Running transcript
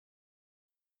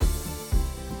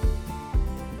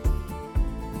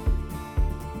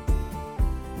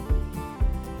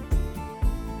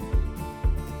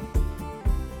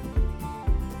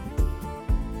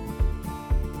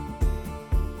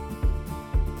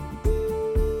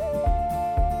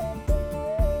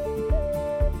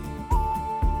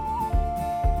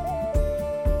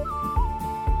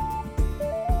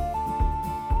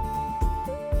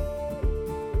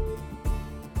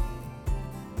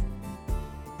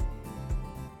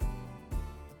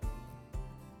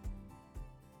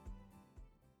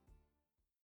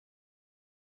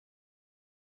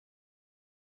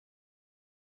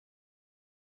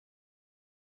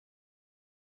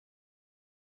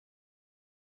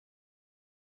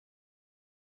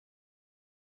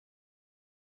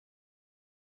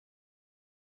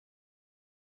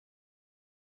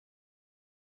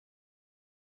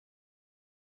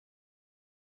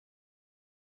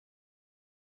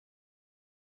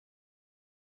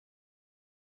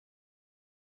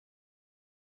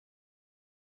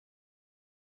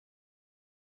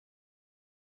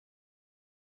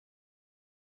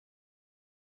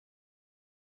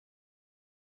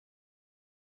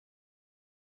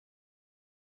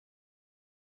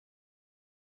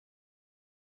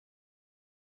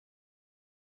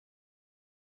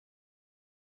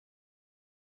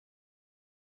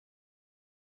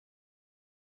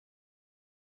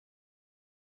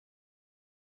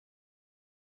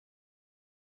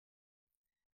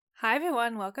Hi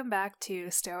everyone, welcome back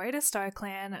to Stairway to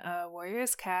StarClan, a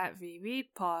Warriors Cat reread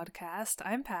podcast.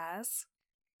 I'm Paz.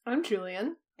 I'm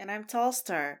Julian. And I'm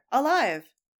Tallstar. Alive!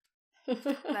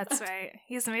 That's right.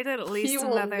 He's made it at least He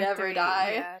will another never three,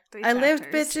 die. Yeah, 3 I lived,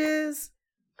 chapters.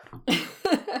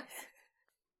 bitches!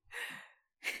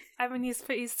 I mean,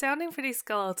 he's sounding pretty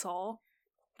skeletal.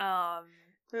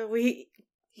 But we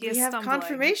is have stumbling.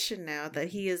 confirmation now that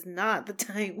he is not the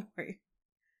Dying Warrior.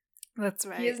 That's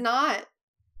right. He is not.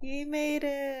 He made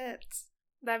it!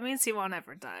 That means he won't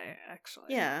ever die, actually.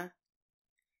 Yeah.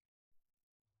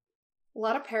 A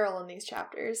lot of peril in these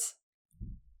chapters.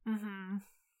 Mm-hmm.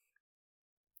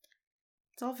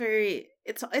 It's all very...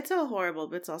 It's all horrible,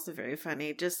 but it's also very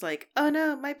funny. Just like, oh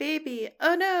no, my baby!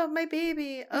 Oh no, my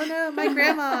baby! Oh no, my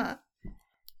grandma!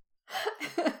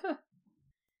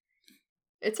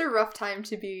 It's a rough time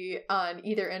to be on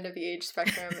either end of the age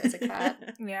spectrum as a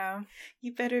cat. Yeah.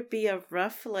 You better be a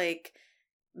rough, like,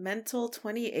 mental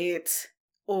 28,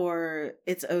 or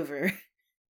it's over.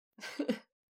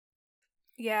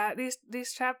 Yeah,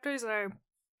 these chapters are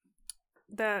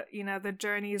the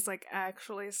journey's like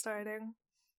actually starting.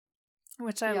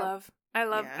 Which I Yep. love.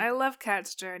 Yeah. I love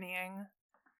cats journeying.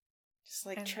 Just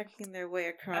like And trekking their way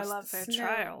across I love the their snow.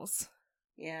 trials.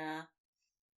 Yeah.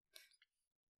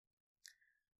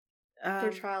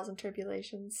 Their trials and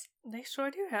tribulations. They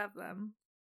sure do have them.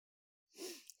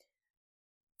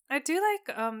 I do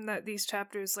like that these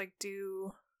chapters like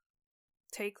do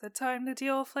take the time to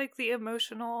deal with like the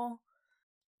emotional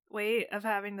weight of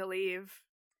having to leave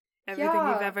everything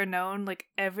you've Yeah. ever known, like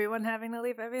everyone having to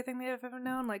leave everything they've ever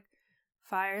known. Like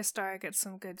Firestar gets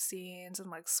some good scenes, and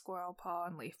like Squirrel Paw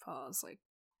and Leaf Paw's like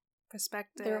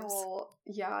perspectives. Their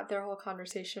whole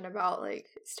conversation about like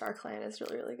StarClan is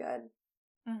really, really good.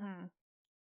 Mm-hmm.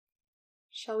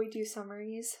 Shall we do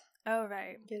summaries? Oh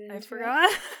right, Get into I it?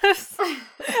 forgot.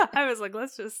 I was like,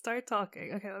 let's just start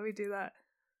talking. Okay, let me do that.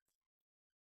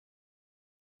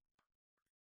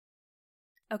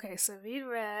 Okay, so we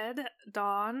read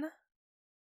Dawn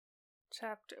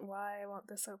chapter. Why won't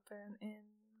this open in?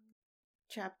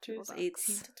 Chapters Google 18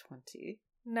 Docs. to 20.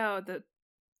 No,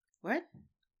 What?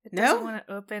 it No? doesn't want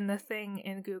to open the thing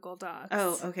in Google Docs.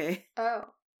 Oh, okay. Oh,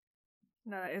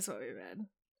 No, that is what we read.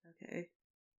 Okay.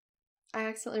 I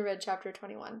accidentally read chapter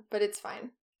 21, but it's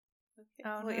fine.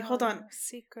 Oh Wait, no, hold on.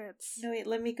 Secrets. No, wait,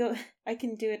 let me go. I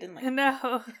can do it in like...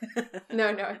 No. No,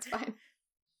 it's fine.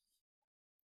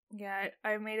 Yeah,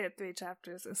 I made it 3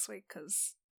 chapters this week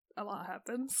because a lot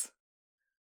happens.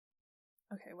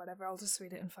 Okay, whatever. I'll just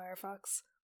read it in Firefox.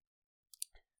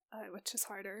 Which is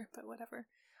harder, but whatever.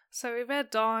 So we read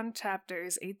Dawn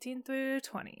chapters 18 through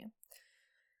 20.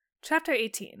 Chapter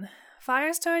 18.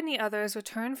 Firestar and the others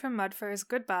return from Mudfur's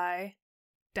goodbye,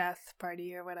 death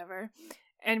party or whatever,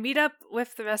 and meet up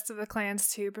with the rest of the clans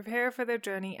to prepare for their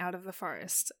journey out of the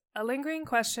forest. A lingering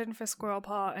question for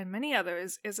Squirrelpaw and many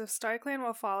others is if StarClan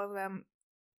will follow them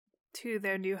to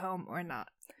their new home or not.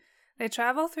 They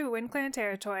travel through WindClan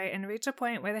territory and reach a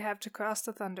point where they have to cross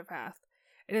the Thunderpath.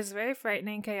 It is very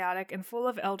frightening, chaotic, and full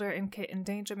of elder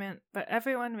endangerment, but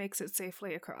everyone makes it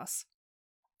safely across.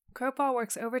 Crowpaw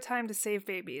works overtime to save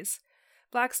babies.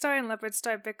 Blackstar and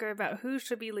Leopardstar bicker about who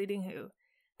should be leading who.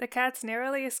 The cats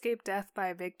narrowly escape death by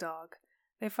a big dog.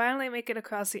 They finally make it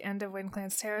across the end of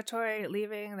WindClan's territory,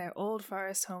 leaving their old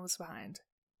forest homes behind.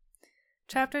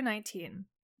 Chapter 19.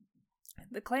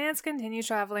 The clans continue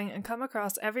traveling and come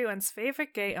across everyone's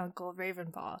favorite gay uncle,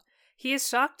 Ravenpaw. He is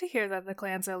shocked to hear that the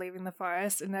clans are leaving the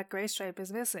forest and that Graystripe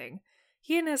is missing.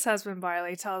 He and his husband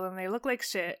Barley tell them they look like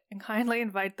shit and kindly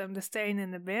invite them to stay in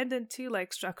an abandoned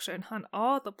two-leg structure and hunt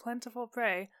all the plentiful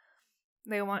prey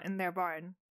they want in their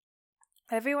barn.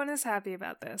 Everyone is happy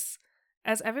about this.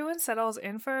 As everyone settles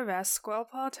in for a rest,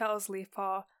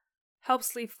 Squirrelpaw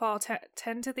helps Leafpaw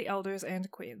tend to the elders and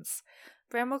queens.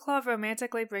 Brambleclaw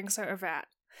romantically brings her a rat.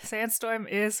 Sandstorm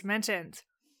is mentioned.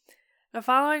 The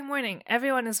following morning,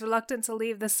 everyone is reluctant to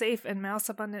leave the safe and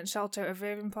mouse-abundant shelter of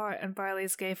Ravenpaw and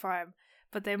Barley's gay farm,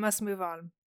 but they must move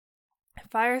on.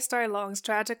 Firestar longs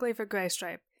tragically for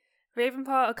Graystripe.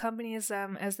 Ravenpaw accompanies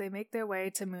them as they make their way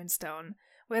to Moonstone,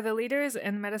 where the leaders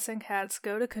and medicine cats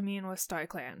go to commune with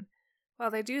StarClan.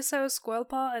 While they do so,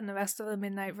 Squirrelpaw and the rest of the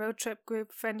Midnight Road Trip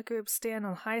friend group stand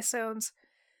on high stones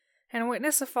and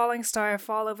witness a falling star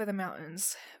fall over the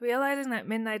mountains. Realizing that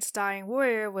Midnight's dying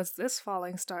warrior was this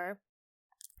falling star,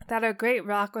 that our great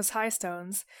rock was High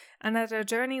Stones, and that their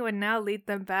journey would now lead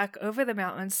them back over the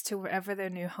mountains to wherever their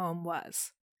new home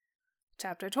was.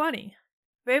 Chapter 20.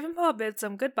 Ravenpaw bids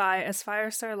them goodbye as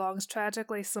Firestar longs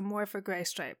tragically some more for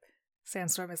Graystripe.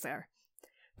 Sandstorm is there.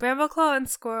 Brambleclaw and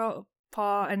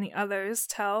Squirrelpaw and the others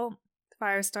tell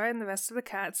Firestar and the rest of the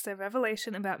cats their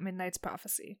revelation about Midnight's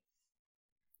prophecy.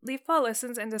 Leafpaw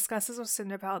listens and discusses with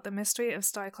Cinderpelt the mystery of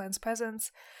StarClan's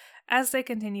presence as they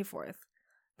continue forth.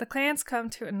 The clans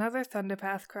come to another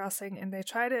Thunderpath crossing and they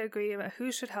try to agree about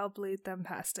who should help lead them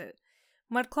past it.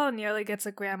 Mudclaw nearly gets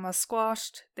a grandma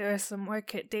squashed, there is some more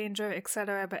kit danger,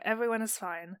 etc., but everyone is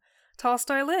fine.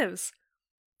 Tallstar lives!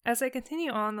 As they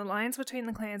continue on, the lines between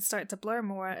the clans start to blur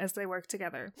more as they work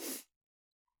together.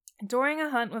 During a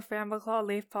hunt with Brambleclaw,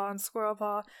 Leafpaw, and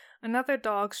Squirrelpaw, another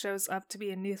dog shows up to be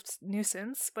a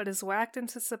nuisance, but is whacked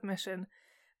into submission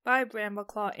by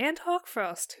Brambleclaw and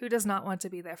Hawkfrost, who does not want to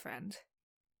be their friend.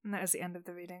 And that is the end of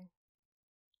the reading.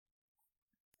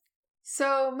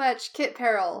 So much kit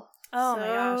peril. Oh my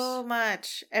gosh. So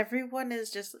much. Everyone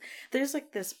is just... There's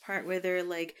like this part where they're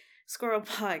like,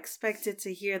 Squirrelpaw expected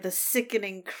to hear the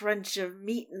sickening crunch of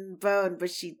meat and bone, but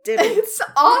she didn't. It's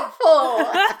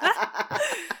awful!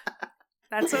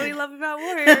 That's what we love about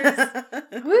Warriors.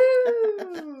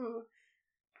 Woo!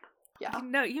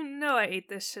 Yeah. You know I ate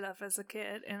this shit up as a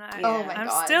kid, and Oh my I'm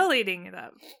God. still eating it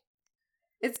up.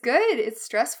 It's good. It's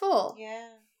stressful. Yeah.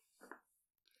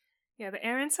 Yeah, the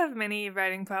Errands have many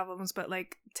writing problems, but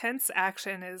like tense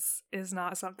action is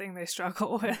not something they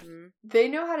struggle with. Mm-hmm. They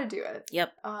know how to do it.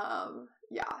 Yep.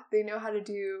 Yeah, they know how to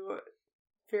do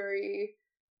very,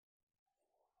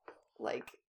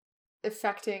 like,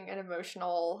 affecting and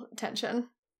emotional tension.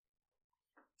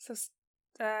 So,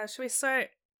 should we start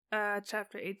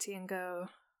chapter 18 and go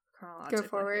chronologically? Go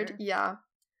forward. here?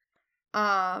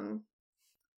 Yeah.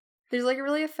 There's like a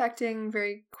really affecting,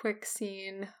 very quick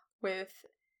scene with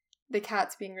the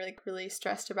cats being really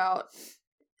stressed about,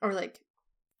 or like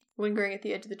lingering at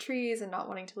the edge of the trees and not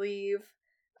wanting to leave.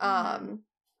 And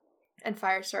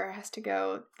Firestar has to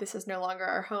go. This is no longer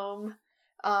our home.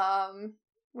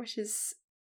 Which is,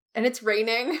 and it's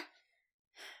raining.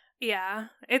 Yeah,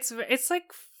 it's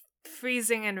like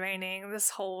freezing and raining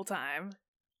this whole time.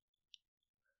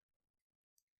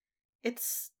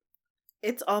 It's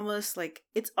almost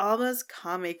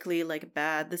comically like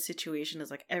bad. The situation is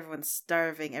like everyone's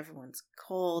starving, everyone's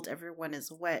cold, everyone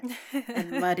is wet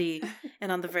and muddy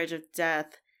and on the verge of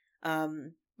death.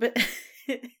 But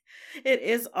it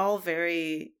is all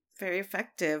very, very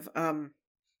effective.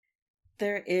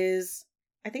 There is,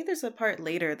 I think there's a part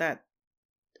later that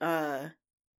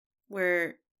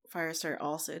where Firestar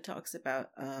also talks about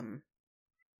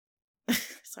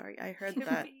sorry, I heard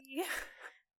that.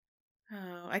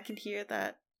 Oh, I can hear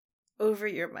that over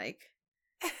your mic.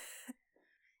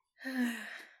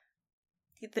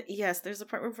 Yes, there's a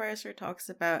part where Firestar talks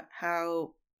about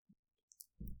how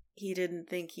he didn't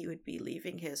think he would be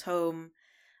leaving his home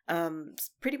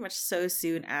pretty much so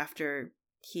soon after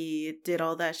he did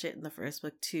all that shit in the first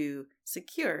book to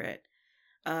secure it.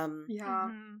 Yeah.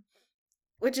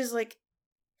 Which is like,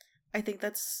 I think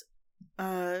that's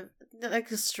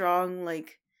like a strong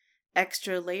like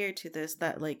extra layer to this,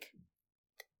 that like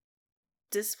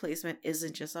displacement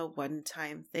isn't just a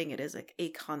one-time thing. It is like a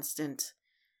constant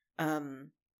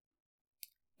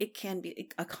it can be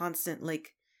a constant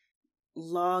like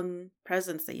long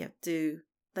presence that you have to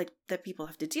like that people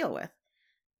have to deal with.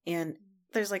 And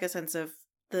there's like a sense of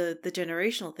the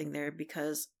generational thing there,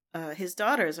 because his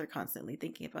daughters are constantly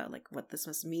thinking about like what this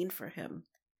must mean for him.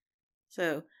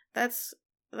 So that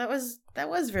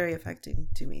was very affecting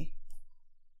to me.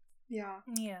 Yeah.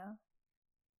 Yeah.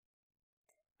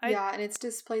 Yeah, and it's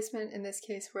displacement in this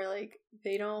case where, like,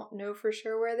 they don't know for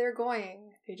sure where they're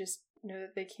going. They just know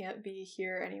that they can't be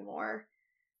here anymore.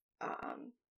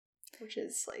 Which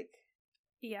is, like,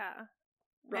 Yeah.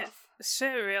 rough.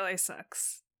 Shit really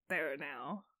sucks there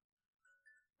now.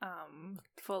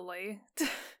 Fully.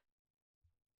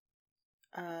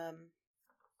 We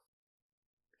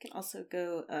can also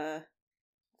go,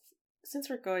 since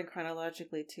we're going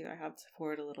chronologically too, I have to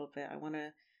forward a little bit. I want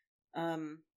to,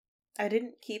 I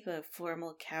didn't keep a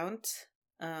formal count,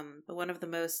 but one of the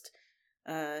most,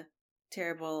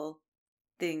 terrible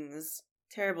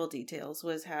details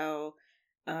was how,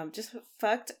 just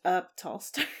fucked up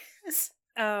Tallstar is.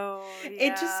 Oh,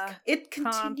 yeah. It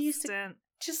continues Constant.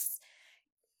 to just,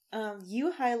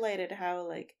 you highlighted how,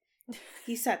 like,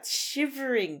 he sat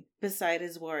shivering beside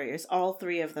his warriors, all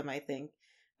three of them, I think.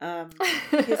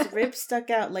 His ribs stuck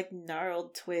out like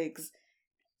gnarled twigs.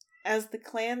 As the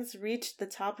clans reached the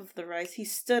top of the rise, he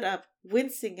stood up,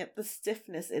 wincing at the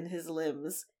stiffness in his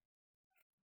limbs.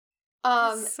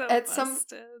 So at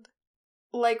busted.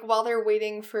 like, while they're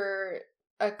waiting for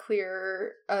a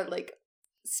clear, like,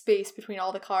 space between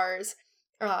all the cars,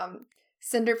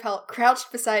 Cinderpelt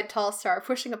crouched beside Tallstar,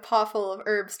 pushing a paw full of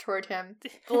herbs toward him.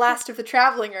 The last of the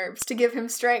traveling herbs to give him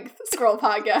strength. Scroll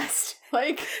podcast.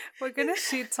 Like, we're gonna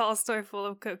shoot Tallstar full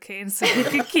of cocaine so we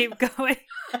can keep going.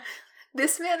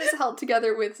 This man is held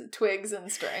together with twigs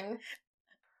and string.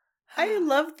 I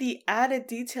love the added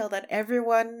detail that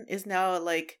everyone is now,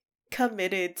 like,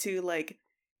 committed to, like,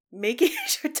 making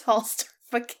sure Tallstar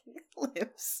fucking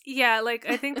lives. Yeah, like,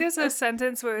 I think there's a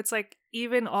sentence where it's like,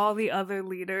 even all the other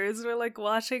leaders were, like,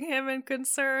 watching him in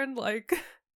concern, like...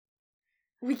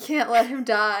 We can't let him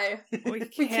die. We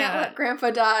can't let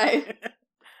Grandpa die.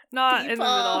 Not in the middle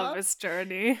of his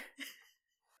journey.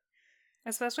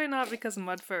 Especially not because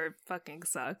Mudfur fucking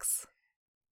sucks.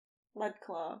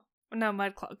 Mudclaw. No,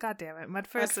 Mudclaw. God damn it.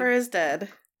 Mudfur is dead.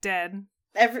 Dead.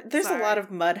 There's a lot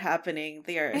of mud happening.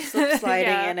 They are slip sliding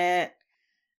Yeah. in it.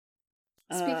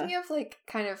 Speaking of, like,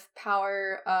 kind of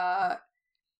power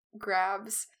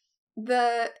grabs,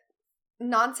 the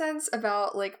nonsense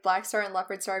about, like, Blackstar and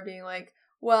Leopardstar being like,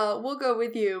 well, we'll go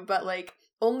with you, but, like,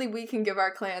 only we can give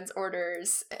our clans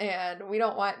orders, and we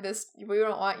don't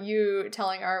want you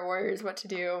telling our warriors what to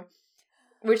do,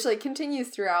 which, like, continues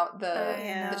throughout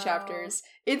the chapters.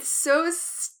 It's so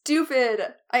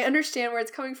stupid. I understand where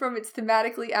it's coming from. It's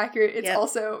thematically accurate. It's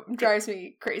also drives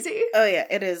me crazy. Oh yeah,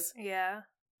 it is. Yeah.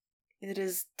 It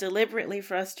is deliberately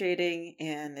frustrating,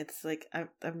 and it's like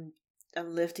I'm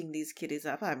lifting these kitties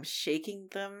up. I'm shaking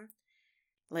them,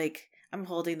 like I'm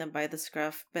holding them by the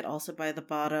scruff, but also by the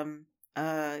bottom,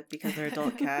 because they're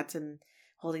adult cats, and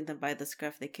holding them by the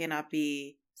scruff. They cannot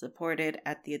be supported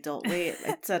at the adult weight,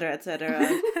 etc.,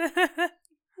 etc.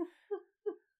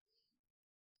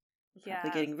 Yeah,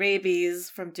 Probably getting rabies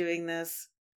from doing this.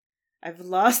 I've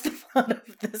lost the plot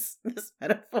of this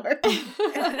metaphor.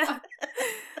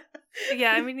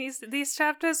 Yeah, I mean these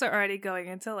chapters are already going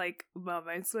into like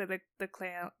moments where the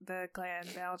clan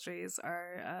boundaries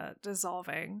are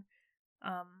dissolving,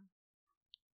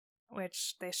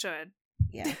 which they should.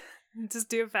 Yeah, just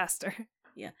do it faster.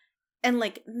 Yeah, and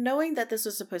like knowing that this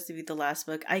was supposed to be the last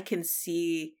book, I can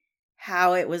see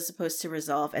how it was supposed to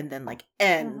resolve and then like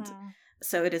end. Mm-hmm.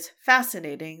 So it is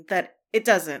fascinating that it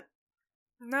doesn't.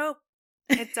 Nope,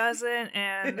 it doesn't,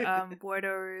 and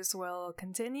borders will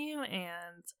continue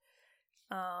and.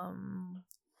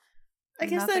 I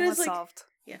guess that is like solved.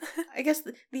 Yeah. I guess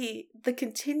the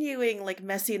continuing like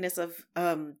messiness of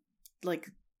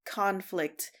like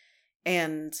conflict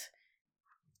and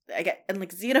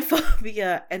like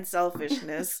xenophobia and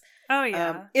selfishness. Oh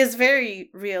yeah, is very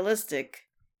realistic.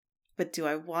 But do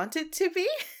I want it to be?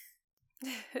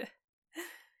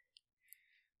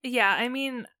 Yeah, I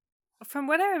mean, from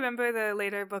what I remember, the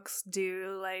later books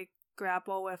do like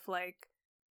grapple with like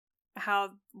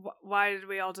how why did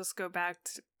we all just go back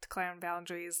to clan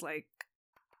boundaries like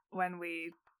when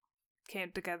we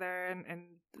came together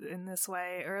in this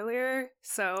way earlier.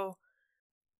 So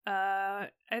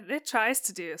it tries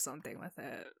to do something with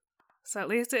it, so at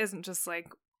least it isn't just like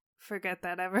forget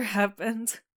that ever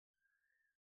happened.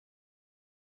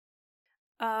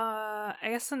 I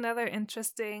guess another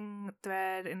interesting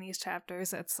thread in these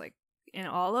chapters that's like in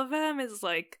all of them is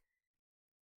like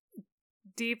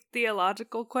deep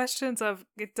theological questions of,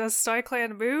 does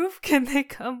StarClan move? Can they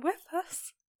come with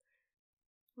us?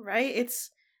 Right?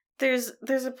 It's there's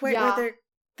a point where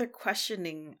they're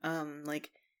questioning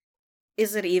like,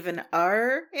 is it even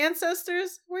our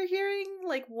ancestors we're hearing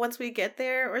like once we get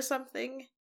there or something?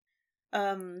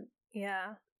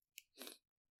 Yeah.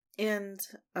 And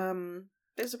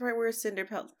there's a part where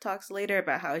Cinderpelt talks later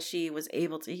about how she was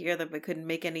able to hear them but couldn't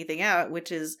make anything out,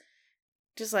 which is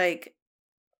just like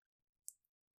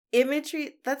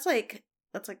imagery that's like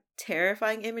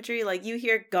terrifying imagery. Like you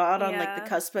hear God on like the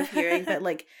cusp of hearing, but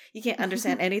like you can't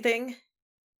understand anything.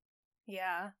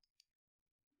 Yeah.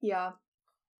 Yeah.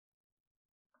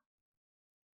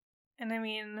 And I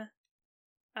mean,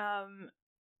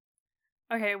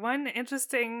 okay, one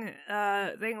interesting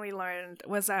thing we learned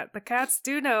was that the cats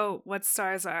do know what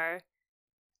stars are,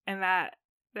 and that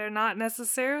they're not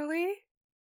necessarily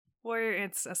warrior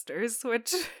ancestors,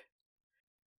 which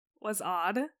was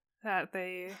odd that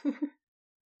they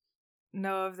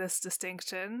know of this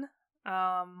distinction.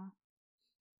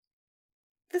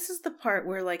 This is the part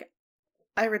where like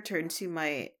I return to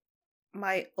my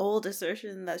old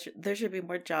assertion that there should be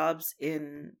more jobs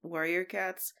in warrior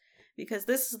cats, because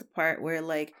this is the part where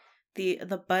like the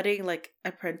budding like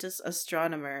apprentice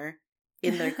astronomer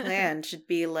in their clan should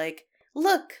be like,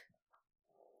 look,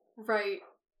 right,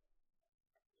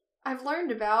 I've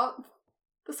learned about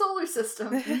the solar system.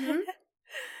 Mm-hmm.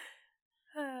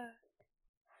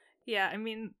 Yeah, I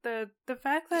mean the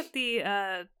fact that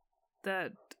the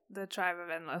tribe of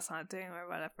endless hunting or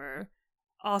whatever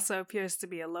also appears to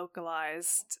be a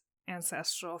localized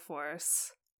ancestral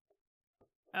force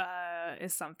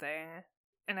is something.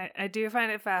 And I do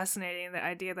find it fascinating, the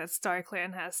idea that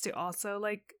StarClan has to also,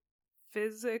 like,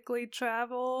 physically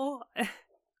travel.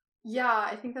 Yeah,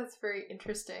 I think that's very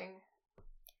interesting.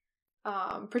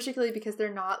 Particularly because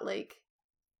they're not, like...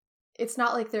 It's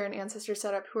not like they're an ancestor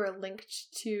setup who are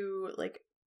linked to, like,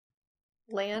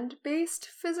 land-based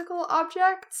physical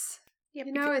objects. Yeah,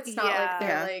 You know, it's not like they're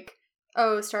Yeah. like,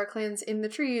 oh, StarClan's in the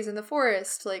trees, in the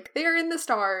forest. Like, they're in the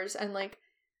stars, and, like,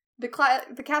 the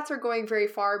cats are going very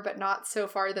far, but not so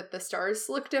far that the stars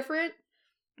look different.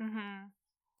 Mm-hmm.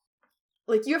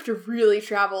 Like, you have to really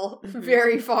travel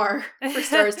very far for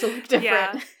stars to look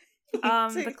different. Yeah.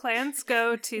 The clans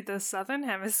go to the southern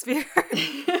hemisphere.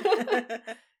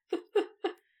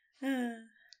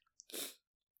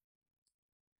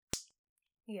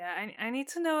 Yeah, I need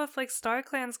to know if, like,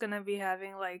 StarClan's gonna be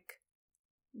having, like,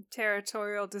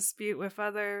 territorial dispute with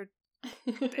other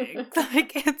big,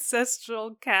 like,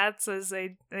 ancestral cats as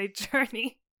they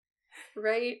journey.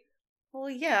 Right? Well,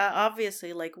 yeah,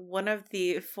 obviously, like, one of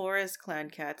the Forest Clan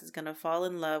cats is gonna fall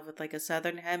in love with, like, a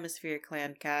Southern Hemisphere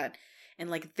clan cat, and,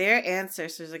 like, their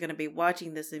ancestors are gonna be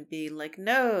watching this and being like,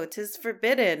 no, 'tis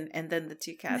forbidden, and then the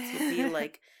two cats would be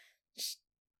like,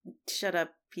 shut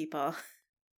up, people.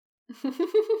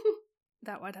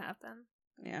 That would happen.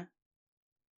 Yeah.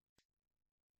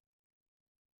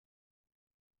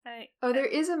 There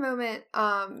is a moment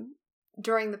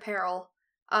during the peril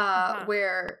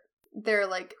where they're,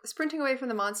 like, sprinting away from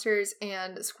the monsters,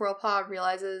 and Squirrelpaw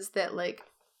realizes that, like,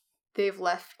 they've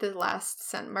left the last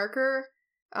scent marker,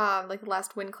 like the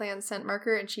last Wind Clan scent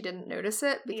marker, and she didn't notice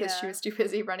it because she was too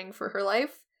busy running for her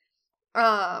life.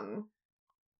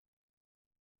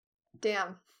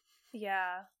 Damn.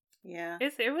 Yeah. Yeah.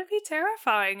 It would be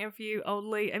terrifying if you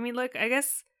only... I mean, look, I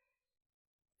guess...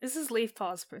 This is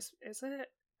Leafpaw's is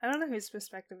it? I don't know whose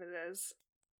perspective it is.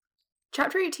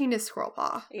 Chapter 18 is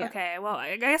Squirrelpaw. Yeah. Okay, well,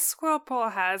 I guess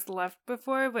Squirrelpaw has left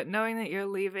before, but knowing that you're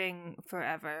leaving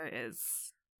forever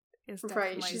is definitely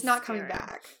Right, she's not coming scary.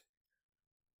 back.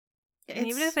 And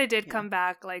even if they did come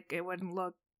back, like, it wouldn't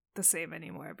look the same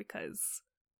anymore because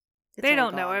they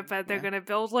don't know it, but they're gonna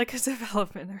build, like, a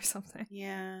development or something.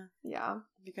 Yeah. Yeah.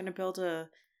 You're gonna build a...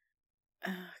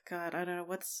 God, I don't know,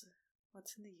 what's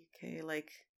in the UK?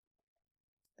 Like,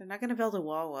 they're not gonna build a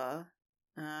Wawa.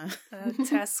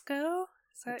 Tesco?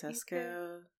 Is that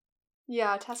Tesco. UK?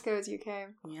 Yeah, Tesco is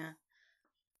UK. Yeah.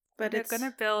 But they're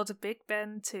gonna build Big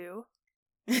Ben too.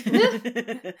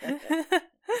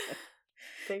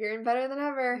 Bigger and better than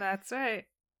ever. That's right.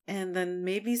 And then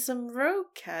maybe some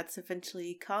rogue cats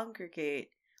eventually congregate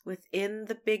within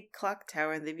the big clock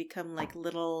tower, and they become, like,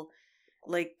 little,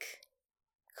 like,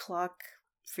 clock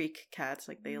freak cats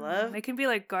like they love. They can be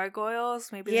like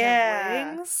gargoyles. Maybe they Yeah.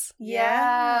 have wings.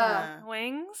 Yeah.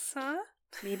 Wings, huh?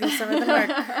 Maybe some of them are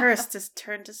cursed to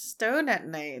turn to stone at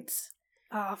night.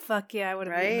 Oh, fuck yeah, I would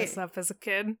have eaten this up as a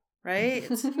kid. Right?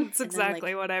 That's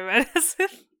exactly what I read as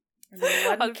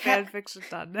on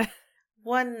fanfiction.net.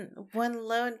 One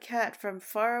lone cat from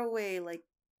far away, like,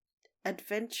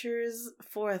 adventures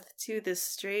forth to this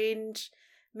strange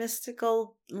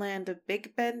mystical land of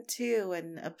Big Ben 2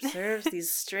 and observes these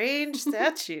strange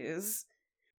statues.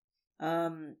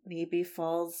 Maybe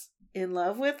falls in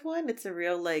love with one. It's a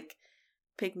real, like,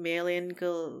 Pygmalion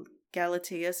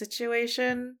Galatea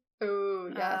situation.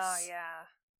 Oh, yes. Oh, yeah.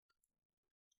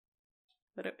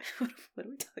 What are we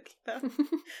talking about?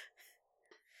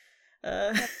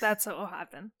 That's what will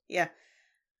happen. Yeah.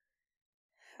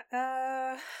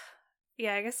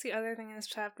 Yeah, I guess the other thing in this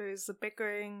chapter is the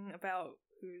bickering about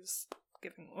who's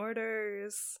giving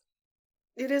orders.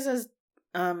 It is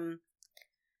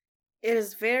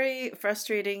very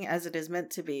frustrating as it is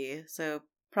meant to be, so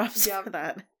props for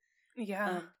that.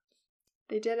 Yeah.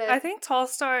 They did it. I think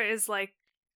Tallstar is, like,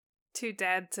 too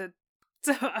dead to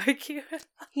argue.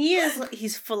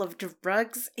 He's full of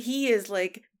drugs. He is,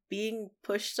 like, being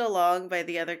pushed along by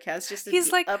the other cats just to be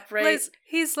like upright. Liz,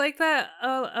 he's like that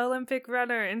Olympic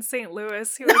runner in St.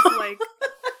 Louis who was, like,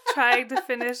 trying to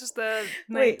finish the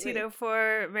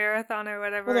 1904 marathon or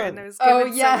whatever, and there was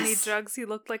given so many drugs he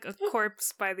looked like a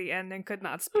corpse by the end and could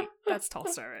not speak. That's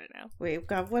Tallstar right now. Wait,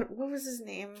 God, what was his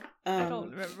name? I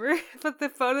don't remember, but the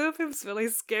photo of him's really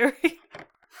scary.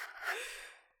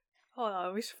 Hold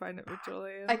on, we should find it with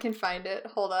Julian. I can find it.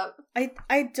 Hold up.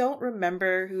 I don't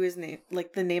remember who his name,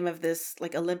 like, the name of this,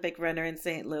 like, Olympic runner in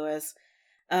St. Louis.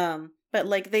 But,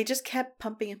 like, they just kept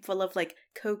pumping him full of, like,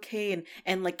 cocaine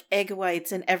and, like, egg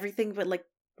whites and everything but, like,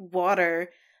 water.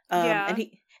 And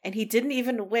he didn't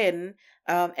even win.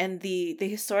 And the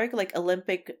historic, like,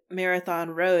 Olympic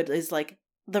marathon road is, like,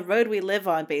 the road we live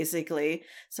on, basically.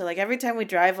 So like every time we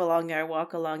drive along there,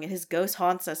 walk along, and his ghost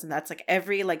haunts us, and that's like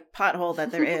every like pothole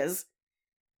that there is.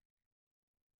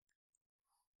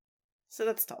 So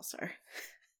that's Tallstar.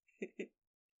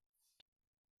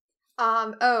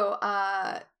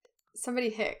 Somebody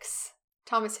Hicks,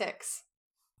 Thomas Hicks,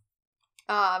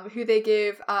 who they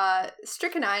gave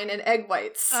strychnine and egg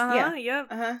whites. Yeah. Yep.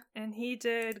 Uh-huh. And he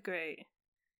did great.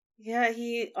 Yeah,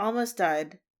 he almost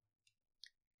died.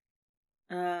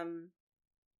 Oh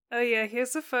yeah,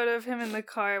 here's a photo of him in the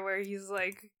car where he's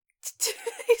like,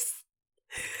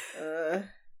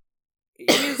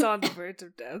 he's on the verge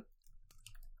of death.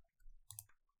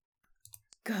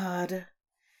 God,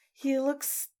 he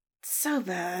looks so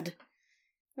bad.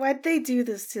 Why'd they do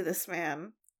this to this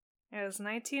man? It was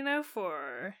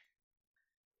 1904.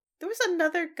 There was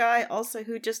another guy also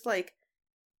who just like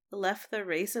left the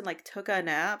race and like took a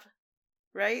nap,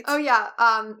 right? Oh yeah,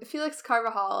 Felix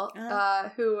Carvajal,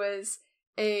 who was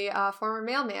a former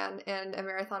mailman and a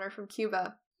marathoner from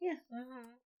Cuba. Yeah. Mm-hmm.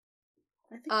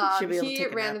 I think he should be able to He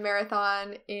take a ran nap. the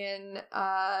marathon in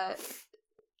a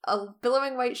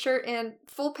billowing white shirt and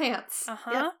full pants.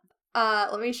 Uh-huh.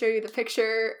 Let me show you the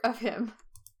picture of him.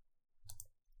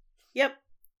 Yep.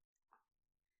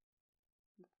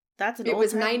 That's an It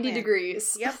was old-time 90 man.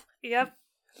 degrees. Yep. Yep.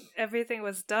 Everything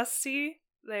was dusty.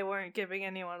 They weren't giving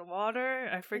anyone water.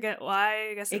 I forget why.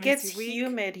 I guess It makes gets you weak.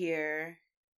 humid here.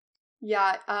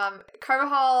 Yeah,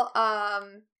 Carvajal,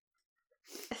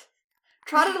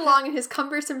 trotted along in his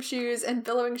cumbersome shoes and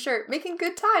billowing shirt, making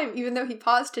good time, even though he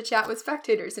paused to chat with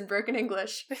spectators in broken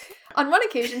English. On one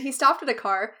occasion, he stopped at a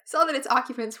car, saw that its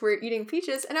occupants were eating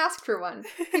peaches, and asked for one.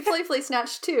 He playfully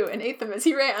snatched two and ate them as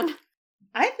he ran.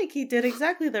 I think he did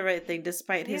exactly the right thing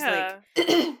despite his like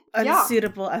Yeah.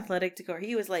 unsuitable athletic decor.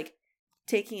 He was like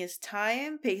taking his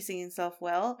time, pacing himself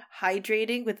well,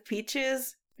 hydrating with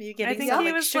peaches, maybe getting think some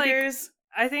he like was, like, sugars.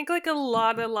 I think like a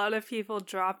lot of people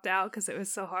dropped out because it was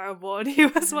so horrible, and he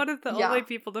was one of the Yeah. only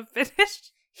people to finish.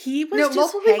 He was No, just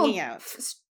multiple people- hanging out.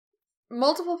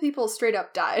 Multiple people straight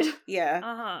up died. Yeah.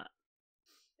 Uh-huh.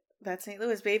 That's St.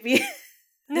 Louis, baby.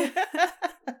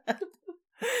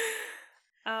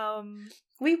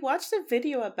 We watched a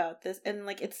video about this, and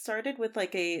like it started with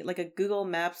like a Google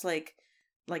Maps like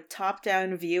top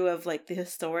down view of like the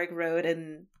historic road,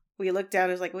 and we looked down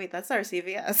and was like, wait, that's our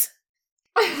CVS.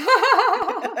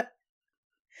 Scary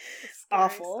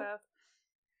Awful. stuff.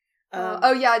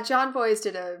 Oh yeah, John Boyce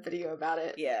did a video about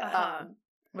it. Yeah. Uh-huh.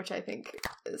 Which I think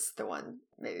is the one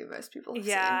maybe most people have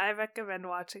Yeah, seen. I recommend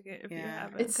watching it if you Yeah.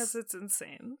 haven't, It's- because it's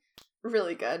insane.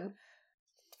 Really good.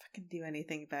 Fucking do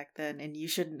anything back then, and you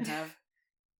shouldn't have.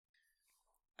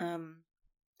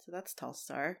 So that's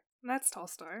Tallstar. That's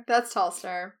Tallstar. That's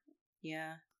Tallstar.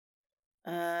 Yeah.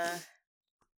 Ravenpaw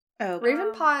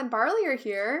and Barley are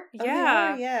here. Oh, they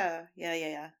Yeah. are?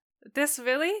 Yeah. This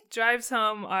really drives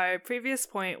home our previous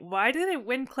point. Why didn't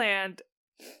WindClan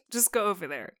just go over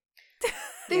there?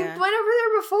 They Yeah. went over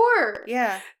there before.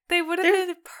 Yeah. They would have There's-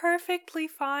 been perfectly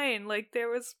fine. Like, there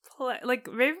was like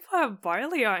Ravenpaw and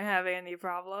Barley aren't having any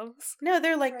problems. No,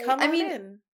 they're like, Right. come I on mean-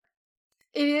 in.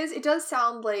 It does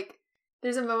sound like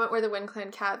there's a moment where the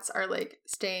WindClan cats are like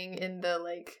staying in the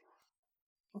like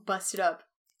busted up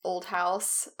old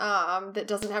house that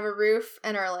doesn't have a roof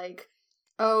and are like,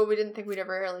 oh, we didn't think we'd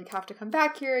ever like have to come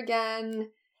back here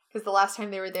again, because the last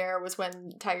time they were there was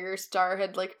when Tiger Star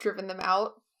had like driven them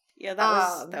out. Yeah,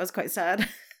 that was quite sad.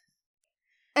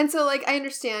 And so, like, I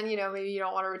understand, you know, maybe you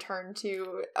don't want to return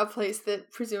to a place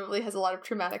that presumably has a lot of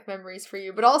traumatic memories for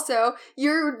you, but also,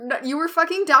 you were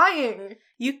fucking dying.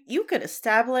 You could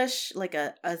establish like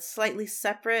a slightly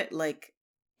separate like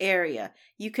area.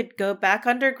 You could go back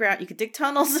underground. You could dig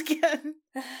tunnels again.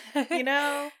 You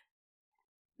know?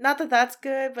 Not that that's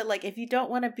good, but like if you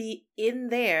don't want to be in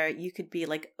there, you could be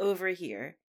like over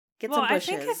here. Get some bushes.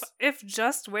 I think if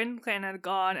just WindClan had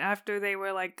gone after they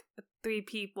were like 3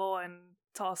 people and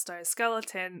Tallstar's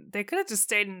skeleton, they could have just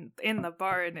stayed in the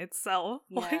barn itself.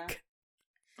 Yeah.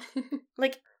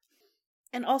 Like,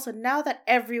 and also now that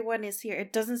everyone is here,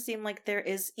 it doesn't seem like there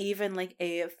is even like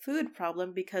a food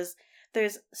problem because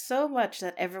there's so much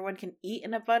that everyone can eat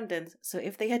in abundance. So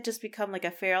if they had just become like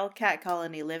a feral cat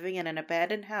colony living in an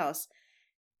abandoned house,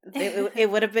 it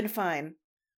would have been fine.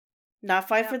 Not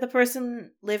fine for the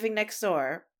person living next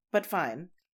door, but fine.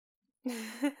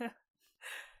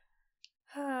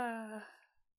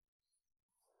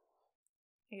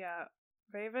 Yeah,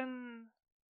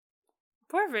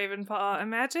 poor Ravenpaw.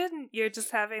 Imagine you're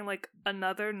just having like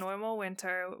another normal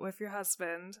winter with your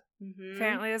husband. Mm-hmm.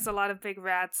 Apparently there's a lot of big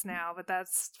rats now, but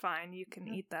that's fine. You can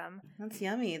eat them. That's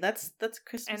yummy. That's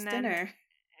Christmas And then dinner.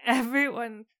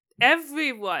 Everyone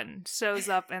everyone shows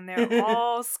up and they're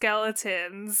all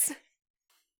skeletons.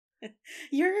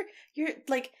 You're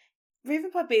like,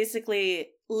 Ravenpaw basically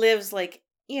lives like,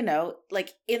 you know,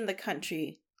 like in the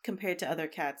country compared to other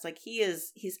cats. Like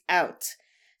he's out.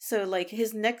 So like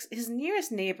his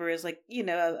nearest neighbor is like, you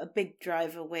know, a big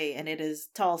drive away, and it is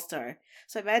Tallstar.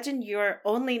 So imagine your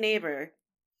only neighbor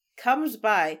comes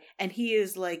by and he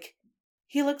is like,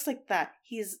 he looks like that.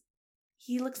 He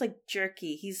looks like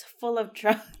jerky. He's full of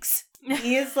drugs.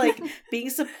 He is like being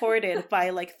supported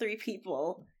by like 3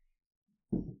 people.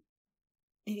 And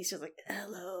he's just like,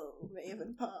 hello,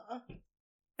 Ravenpaw.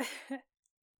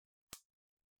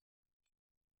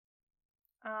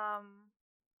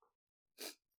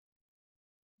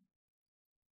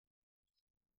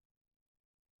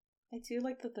 I do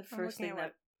like that the first thing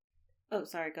that... Oh,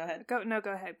 sorry, go ahead. Go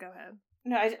ahead.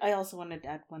 No, I also wanted to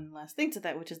add one last thing to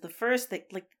that, which is the first thing,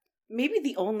 like, maybe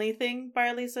the only thing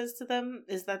Barley says to them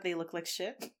is that they look like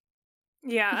shit.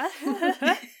 Yeah.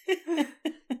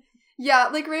 Yeah,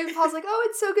 like Ravenpaw's like, oh,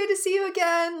 it's so good to see you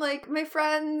again. Like, my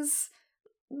friends,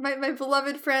 my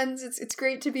beloved friends, it's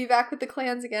great to be back with the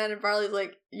clans again. And Barley's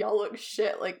like, y'all look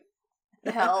shit, like,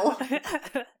 hell.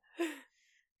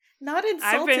 Not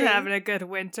insulting. I've been having a good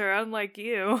winter, unlike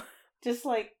you. Just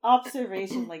like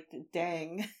observation, like,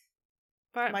 dang.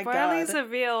 My Barley's God. a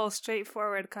real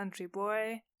straightforward country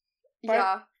boy.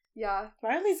 Yeah.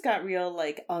 Barley's got real,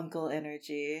 like, uncle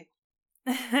energy.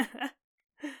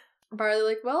 Barley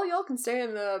like, well, y'all can stay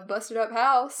in the busted up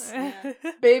house. Yeah.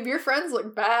 Babe, your friends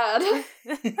look bad.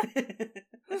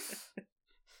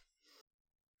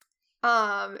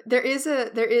 There is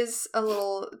a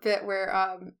little bit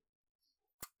where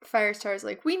Firestar's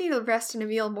like, we need a rest and a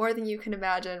meal more than you can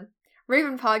imagine.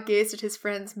 Ravenpaw gazed at his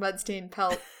friend's mud-stained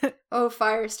pelt. Oh,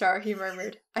 Firestar, he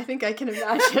murmured. I think I can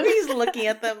imagine. He's looking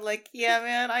at them like, yeah,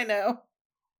 man, I know.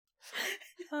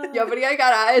 Yeah, buddy, I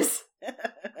got eyes.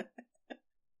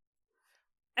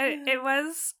 It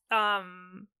was,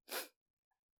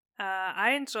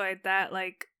 I enjoyed that.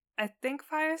 Like, I think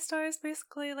Firestar is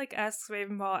basically, like, asks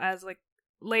Ravenpaw as, like,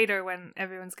 later when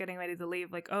everyone's getting ready to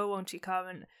leave, like, oh, won't you come?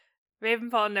 And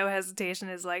Ravenpaw, no hesitation,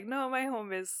 is like, no, my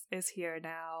home is here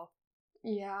now.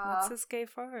 Yeah. Let's escape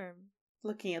farm.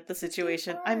 Looking at the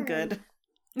situation, I'm good.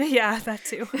 Yeah, that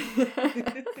too.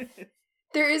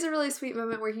 There is a really sweet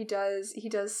moment where he does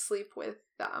sleep with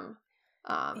them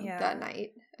that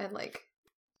night and, like,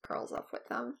 curls up with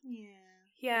them.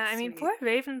 Yeah, I mean, poor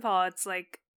Ravenpaw, it's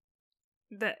like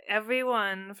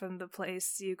everyone from the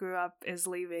place you grew up is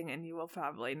leaving and you will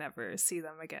probably never see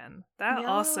them again. That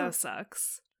also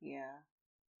sucks. Yeah.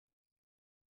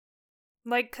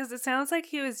 Like, because it sounds like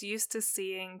he was used to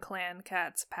seeing clan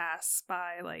cats pass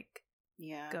by, like,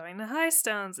 going to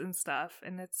Highstones and stuff,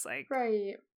 and it's like,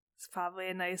 right. It's probably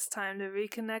a nice time to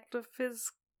reconnect with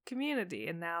his community,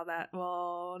 and now that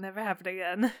will never happen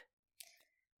again.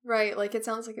 Right, like, it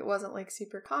sounds like it wasn't, like,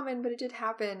 super common, but it did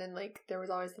happen, and, like, there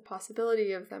was always the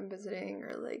possibility of them visiting,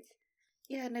 or, like...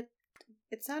 Yeah, and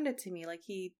it sounded to me like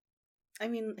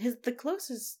the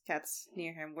closest cats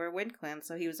near him were Wind Clan,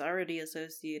 so he was already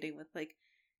associating with, like,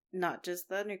 not just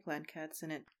the Underclan cats,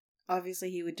 and obviously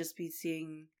he would just be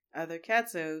seeing other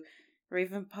cats, so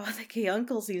Ravenpaw, the gay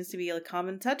uncle, seems to be a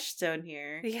common touchstone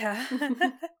here. Yeah.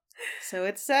 So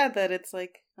it's sad that it's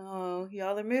like, oh,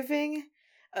 y'all are moving?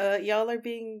 Y'all are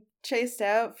being chased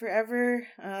out forever?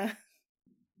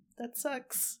 That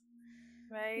sucks.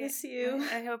 Right. Miss you.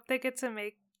 I hope they get to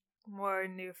make more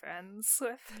new friends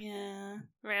with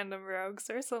random rogues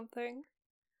or something.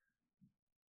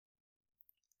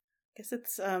 Guess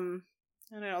it's I don't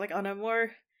know, like on a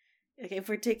more, like, if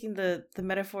we're taking the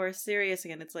metaphor serious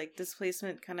again, it's like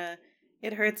displacement kind of,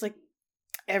 it hurts like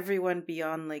everyone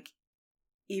beyond, like,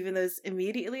 even those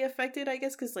immediately affected, I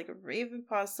guess, because like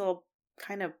Ravenpaw's still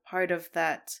kind of part of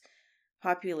that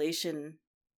population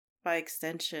by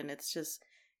extension. It's just,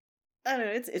 I don't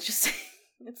know, it's just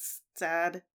it's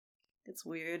sad. It's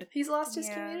weird. He's lost his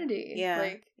community. Yeah.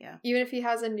 Like, even if he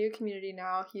has a new community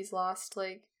now, he's lost,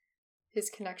 like,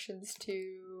 his connections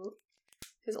to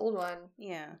his old one.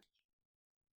 Yeah.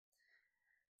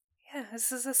 Yeah,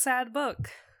 this is a sad book.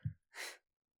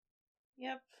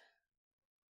 Yep.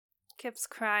 Kip's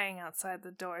crying outside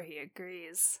the door, he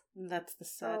agrees. That's the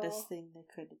saddest thing there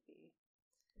could be.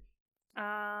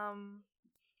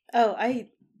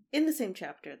 In the same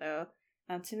chapter, though,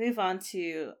 to move on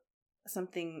to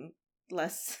something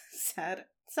less sad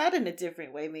in a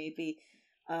different way, maybe.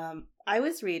 I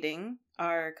was reading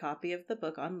our copy of the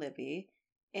book on Libby,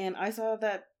 and I saw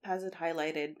that Paz had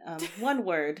highlighted one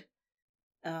word,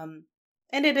 and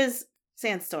it is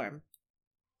sandstorm.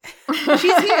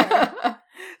 She's here.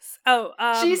 Oh,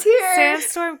 she's here.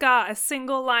 Sandstorm got a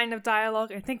single line of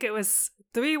dialogue. I think it was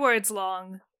 3 words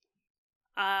long.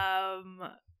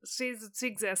 She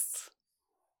exists.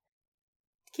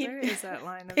 Where is that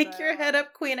line of Pick dialogue? your head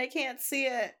up, Queen. I can't see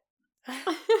it.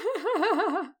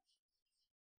 I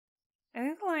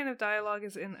think the line of dialogue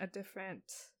is in a different.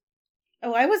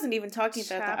 Oh, I wasn't even talking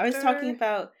about that. I was Chapter? talking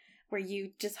about where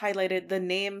you just highlighted the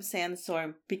name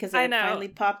Sandstorm because I it know. finally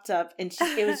popped up, and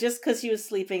it was just because she was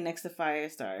sleeping next to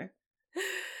Firestar.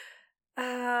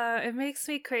 It makes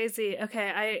me crazy.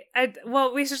 Okay,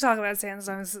 well, we should talk about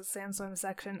Sandstorm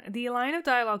section. The line of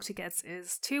dialogue she gets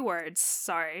is 2 words,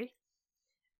 sorry.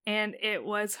 And it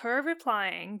was her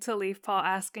replying to Leaf Paw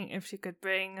asking if she could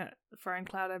bring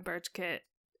Ferncloud and Birchkit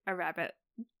a rabbit.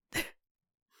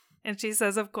 And she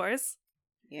says, of course.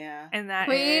 Yeah. And that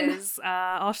Queen. is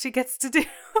all she gets to do.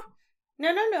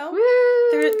 No.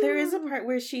 Woo! There is a part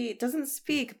where she doesn't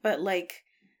speak, but like,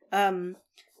 when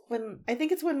I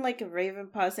think it's when like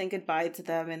Ravenpaw saying goodbye to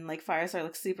them, and like Firestar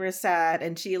looks super sad,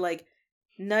 and she like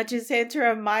nudges him to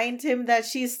remind him that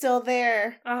she's still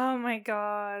there. Oh my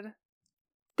god.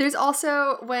 There's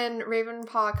also when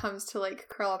Ravenpaw comes to like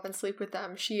curl up and sleep with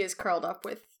them, she is curled up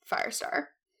with Firestar.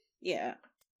 Yeah.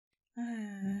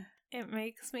 It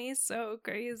makes me so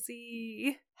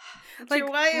crazy. It's Like, your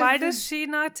wife. why does she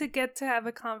not get to have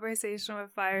a conversation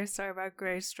with Firestar about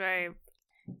Grey Stripe?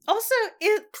 Also,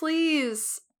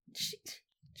 Please.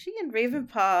 she and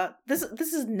Ravenpaw. This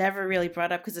is never really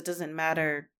brought up because it doesn't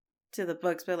matter to the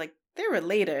books, but like they're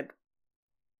related.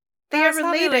 They That's are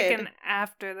probably, related. like an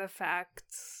after the fact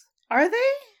Are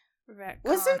they? retcon.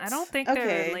 Was it? I don't think Okay.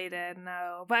 they're related,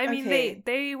 no. But I mean, Okay.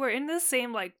 they were in the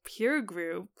same like peer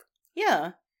group.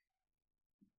 Yeah.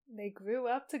 They grew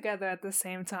up together at the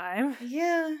same time.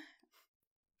 Yeah.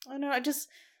 I know.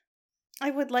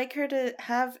 I would like her to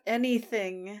have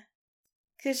anything,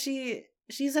 because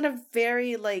she's in a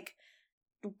very like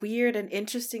weird and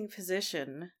interesting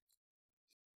position.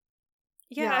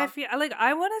 Yeah, Yeah. I feel like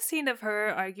I want a scene of her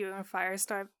arguing with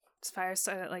Firestar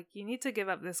that like, you need to give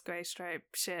up this Grey Stripe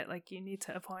shit. Like, you need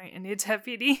to appoint a new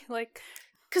deputy. Like,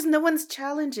 Because no one's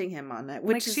challenging him on it.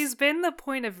 Which like is, she's been the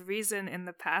point of reason in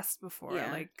the past before.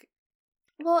 Yeah. Like,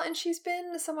 Well, and she's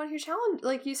been someone who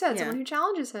like you said, Yeah. someone who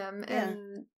challenges him, Yeah.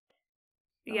 and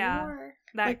no yeah, more.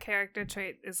 that Like- character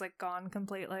trait is like gone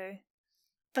completely.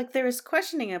 like there is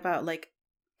questioning about like,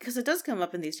 because it does come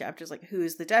up in these chapters, like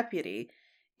who's the deputy,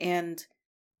 and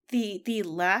the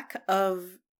lack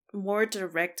of more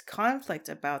direct conflict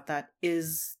about that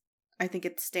is, I think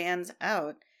it stands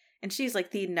out, and she's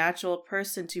like the natural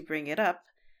person to bring it up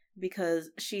because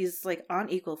she's like on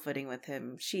equal footing with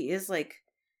him. She is like,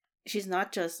 she's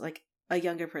not just like a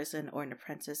younger person or an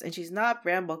apprentice, and she's not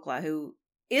Brambleclaw, who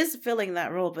is filling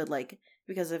that role, but like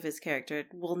because of his character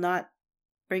will not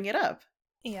bring it up.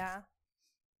 Yeah.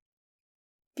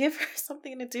 Give her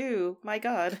something to do. My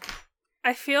god.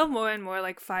 I feel more and more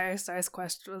like Firestar's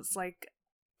quest was like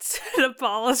an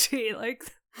apology. Like,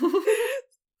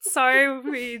 sorry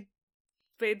we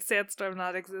made Sandstorm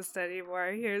not exist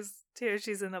anymore. Here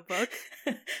she's in a book.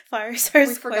 Firestar's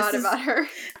We forgot quest is, about her.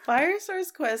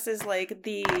 Firestar's quest is like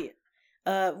the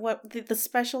the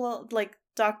special like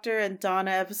Doctor and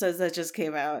Donna episodes that just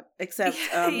came out. Except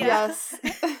Yeah. Yes.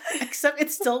 except it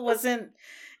still wasn't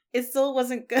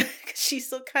good because she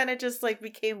still kind of just like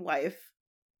became wife.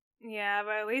 Yeah,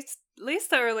 but at least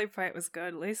the early part was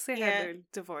good. At least they Yeah. had their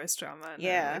divorce drama in the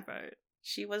Yeah. early part.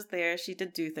 She was there. She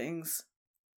did do things.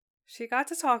 She got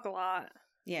to talk a lot.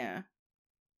 Yeah.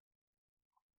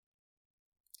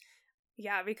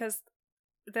 Yeah, because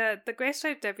the Grey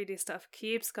Stripe deputy stuff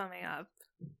keeps coming up.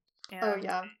 Oh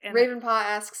yeah. and Ravenpaw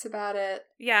asks about it.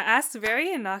 Yeah, asked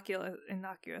very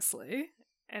innocuously,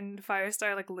 and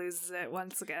Firestar like loses it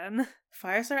once again.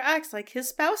 Firestar acts like his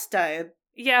spouse died.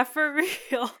 Yeah, for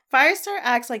real. Firestar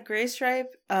acts like Grey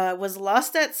Stripe was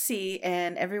lost at sea,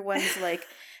 and everyone's like,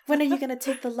 when are you going to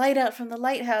take the light out from the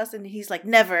lighthouse? And he's like,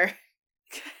 never.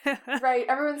 Right.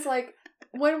 Everyone's like,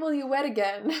 when will you wed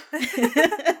again?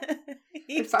 And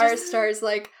He's Firestar's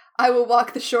like, I will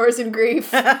walk the shores in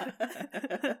grief.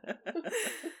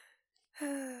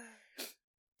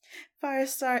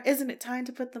 Firestar, isn't it time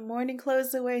to put the mourning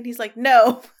clothes away? And he's like,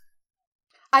 no.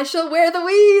 I shall wear the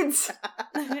weeds.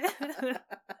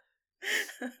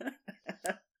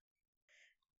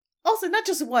 Also, not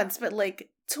just once, but like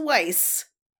twice.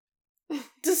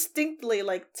 Distinctly,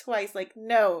 like twice. Like,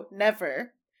 no,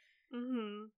 never.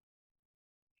 Mm-hmm.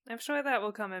 I'm sure that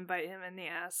will come and bite him in the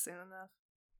ass soon enough.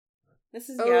 This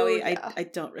is Oh, Yaoi yeah. I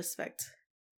don't respect.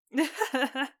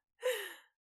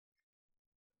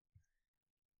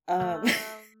 Um,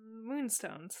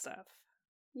 Moonstone stuff.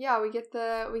 Yeah, we get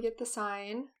the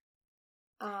sign.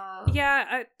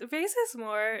 Yeah, it raises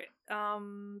more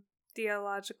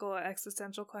theological or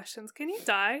existential questions. Can you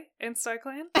die in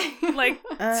StarClan? Like,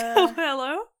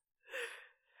 hello?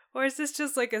 Or is this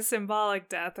just like a symbolic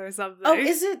death or something? Oh,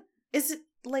 is it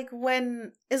like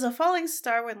when is a falling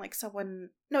star when like someone?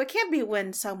 No, it can't be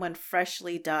when someone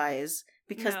freshly dies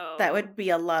because that would be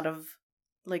a lot of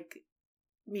like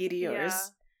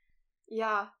meteors.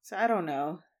 Yeah. So I don't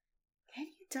know. Can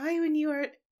you die when you are?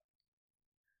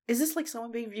 Is this like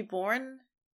someone being reborn?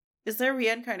 Is there a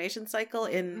reincarnation cycle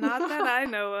in? Not that I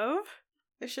know of.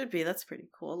 There should be. That's pretty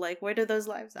cool. Like, where do those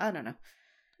lives? I don't know.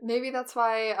 Maybe that's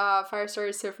why Firestar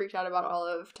is so freaked out about all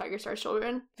of Tiger Star's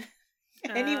children.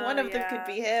 Any one of them could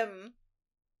be him.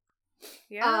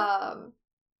 Yeah.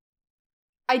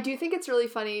 I do think it's really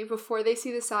funny. Before they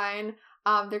see the sign,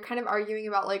 they're kind of arguing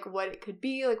about like what it could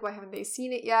be. Like, why haven't they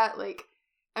seen it yet? Like,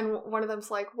 and one of them's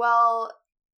like, well,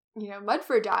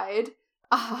 Mudford died.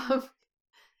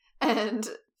 And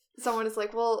someone is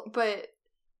like, well, but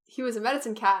he was a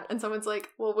medicine cat. And someone's like,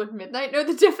 well, would Midnight know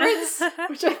the difference?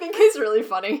 Which I think is really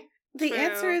funny. The True.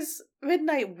 answer is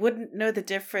Midnight wouldn't know the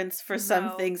difference for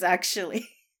some things, actually.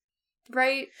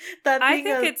 Right? I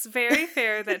think it's very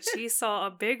fair that she saw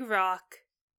a big rock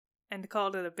and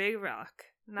called it a big rock.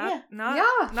 Not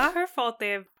her fault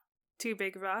they have two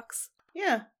big rocks.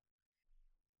 Yeah.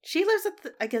 She lives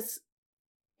at I guess,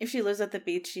 if she lives at the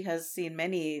beach, she has seen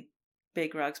many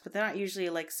big rocks, but they're not usually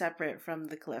like separate from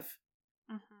the cliff.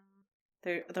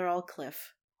 Mm-hmm. They're all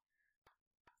cliff.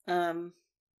 I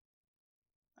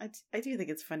do think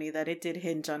it's funny that it did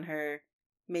hinge on her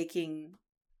making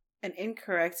an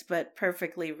incorrect but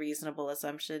perfectly reasonable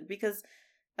assumption, because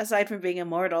aside from being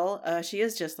immortal, she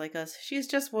is just like us. She's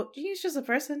just a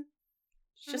person.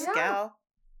 She's just a gal.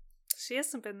 She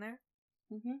hasn't been there.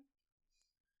 Mm-hmm.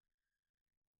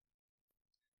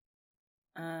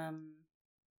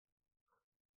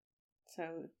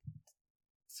 So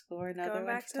score another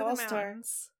one for Tallstar.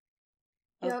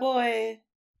 Oh boy.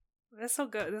 This'll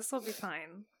be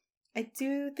fine. I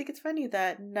do think it's funny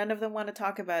that none of them want to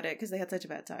talk about it because they had such a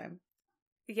bad time.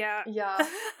 Yeah. Yeah.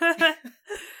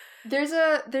 There's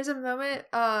a moment,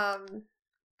 hold on,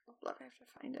 I have to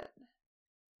find it.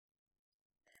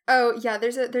 Oh, yeah,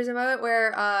 there's a moment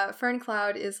where Fern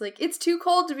Cloud is like, it's too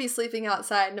cold to be sleeping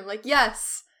outside. And I'm like,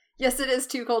 yes, it is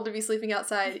too cold to be sleeping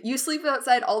outside. You sleep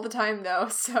outside all the time, though,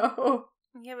 so.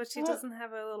 Yeah, but she doesn't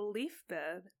have a little leaf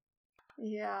bed.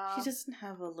 Yeah. She doesn't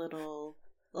have a little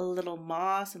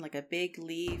moss and like a big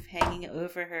leaf hanging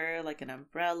over her like an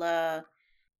umbrella.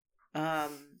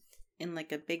 In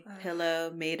like a big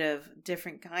pillow made of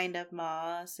different kind of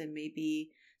moss and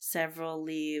maybe several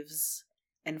leaves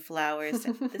and flowers.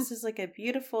 This is like a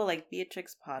beautiful like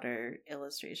Beatrix Potter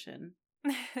illustration.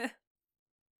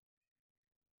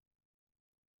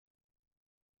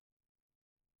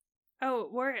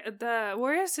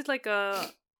 Warriors did like a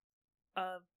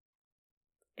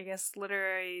I guess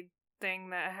literary thing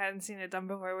that I hadn't seen it done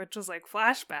before, which was like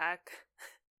flashback.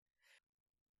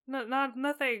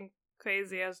 Nothing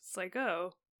crazy. I was just like,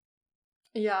 oh,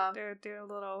 yeah, they're doing a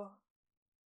little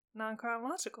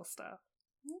non-chronological stuff.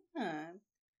 Yeah,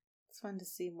 it's fun to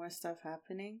see more stuff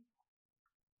happening.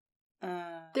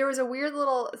 There was a weird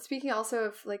little, speaking also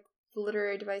of like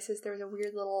literary devices, there was a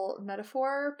weird little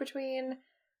metaphor between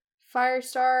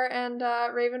Firestar and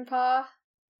Ravenpaw.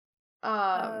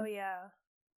 Oh yeah.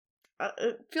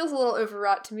 It feels a little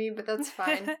overwrought to me, but that's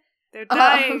fine. They're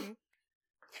dying.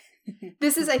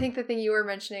 This is, I think, the thing you were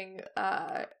mentioning,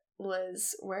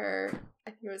 Liz, where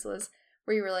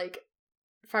you were like,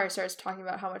 Firestar's talking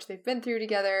about how much they've been through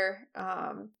together,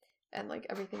 and like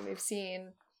everything they've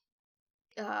seen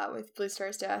with Blue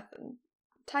Star's death and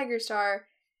Tiger Star,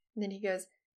 and then he goes,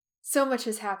 so much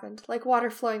has happened, like water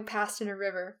flowing past in a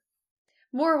river.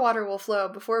 More water will flow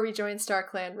before we join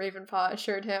StarClan, Ravenpaw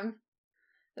assured him.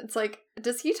 It's like,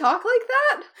 does he talk like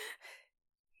that?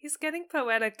 He's getting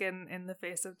poetic in the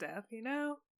face of death, you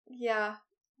know? Yeah,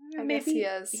 I guess he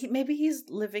is. Maybe he's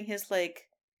living his, like,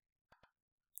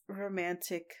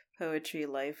 romantic poetry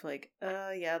life. Like,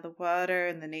 yeah, the water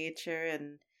and the nature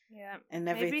and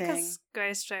everything. Maybe because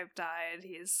Skystripe died,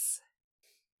 he's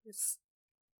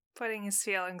putting his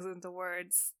feelings into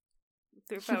words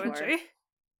through poetry. Sure.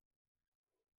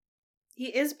 He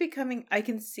is becoming, I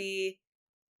can see,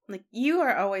 like, you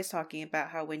are always talking about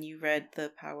how when you read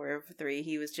The Power of Three,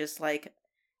 he was just, like,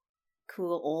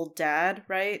 cool old dad,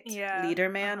 right? Yeah. Leader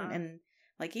man. And,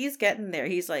 like, he's getting there.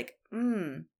 He's like,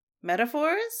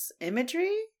 metaphors?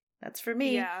 Imagery? That's for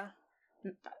me. Yeah.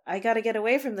 I gotta get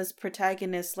away from this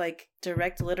protagonist, like,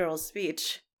 direct literal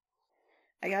speech.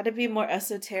 I gotta be more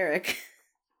esoteric.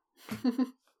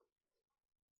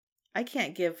 I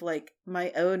can't give like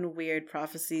my own weird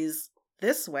prophecies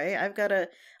this way. I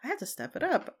have to step it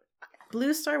up.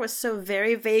 Blue Star was so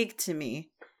very vague to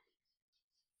me.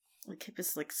 The Kip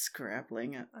is like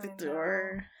scrabbling at the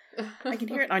door. I can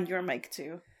hear it on your mic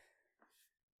too.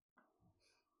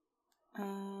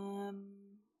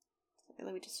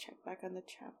 Let me just check back on the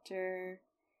chapter.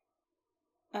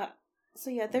 So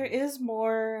yeah, there is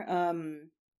more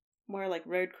like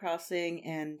road crossing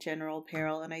and general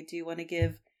peril, and I do want to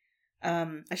give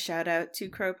a shout out to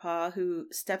Crowpaw, who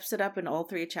steps it up in all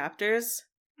 3 chapters.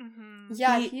 Mm-hmm.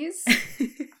 Yeah, he was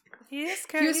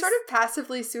sort of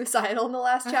passively suicidal in the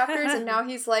last chapters, and now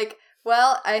he's like,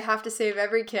 well, I have to save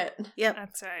every kid. Yep,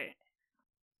 that's right.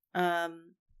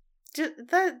 Just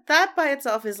that by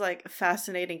itself is like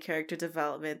fascinating character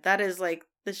development. That is like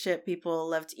the shit people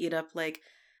love to eat up. Like,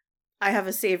 I have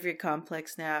a savior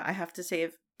complex now. I have to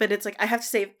save, but it's like I have to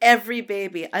save every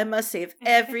baby. I must save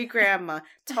every grandma.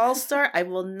 Tallstar, I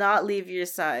will not leave your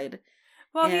side.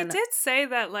 Well, he did say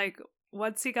that like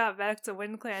once he got back to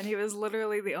WindClan, he was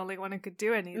literally the only one who could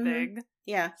do anything. Mm-hmm.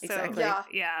 Yeah, exactly. So,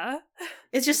 yeah.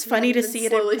 It's just funny to see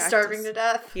it slowly starving to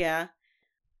death. Yeah.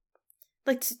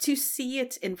 Like, to see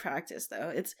it in practice,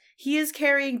 though. He is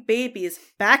carrying babies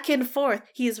back and forth.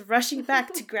 He is rushing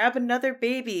back to grab another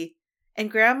baby. And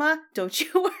Grandma, don't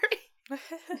you worry.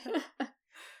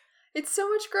 It's so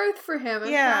much growth for him.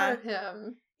 I'm proud of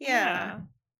him. Yeah.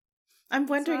 I'm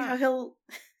wondering how he'll...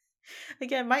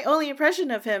 Again, my only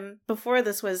impression of him before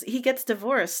this was he gets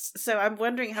divorced. So I'm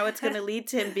wondering how it's going to lead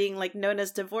to him being, like, known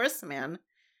as Divorce Man.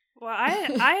 Well,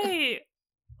 I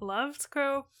loved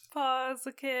Crowpaw as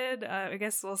a kid. I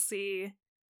guess we'll see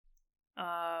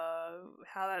how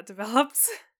that develops.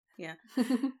 Yeah.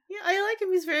 Yeah, I like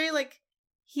him. He's very, like...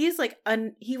 He's like,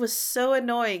 he was so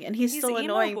annoying, and he's still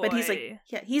annoying, but he's like,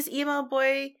 yeah, he's emo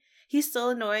boy. He's still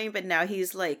annoying, but now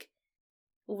he's like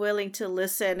willing to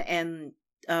listen and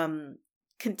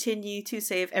continue to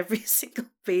save every single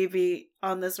baby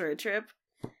on this road trip.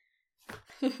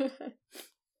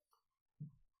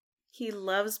 He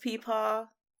loves Peepaw.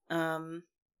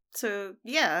 So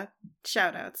yeah,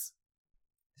 shout outs.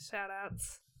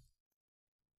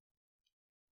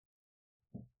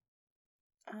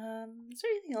 Is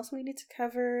there anything else we need to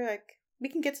cover? Like, we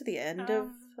can get to the end of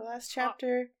the last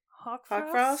chapter.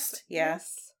 Hawkfrost? Yeah.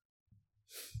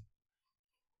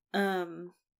 Yes.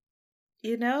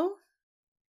 You know,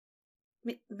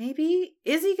 maybe,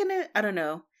 is he gonna, I don't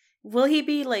know. Will he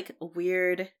be like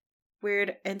weird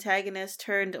antagonist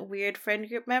turned weird friend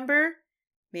group member?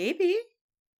 Maybe.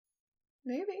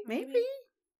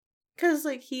 Cause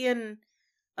like he and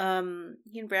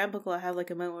Bramble have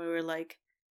like a moment where we're like,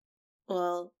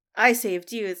 well, I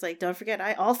saved you. It's like, don't forget,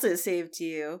 I also saved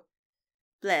you.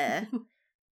 Blah.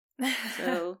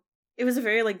 So, it was a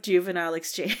very, like, juvenile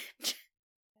exchange.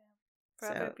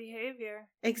 Brother behavior.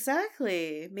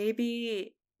 Exactly.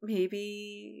 Maybe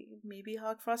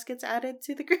Hawkfrost gets added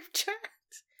to the group chat.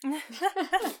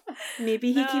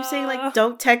 Maybe he keeps saying, like,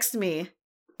 don't text me.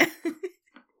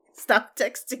 Stop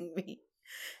texting me.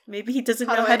 Maybe he doesn't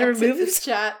know how to remove his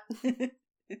chat.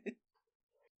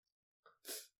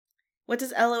 What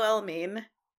does LOL mean?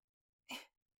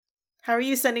 How are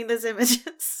you sending those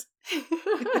images?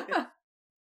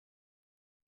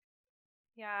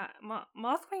 Yeah,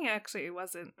 Mothwing actually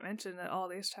wasn't mentioned in all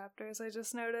these chapters, I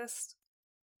just noticed.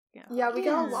 Yeah, we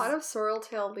got a lot of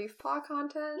Sorreltail Leafpaw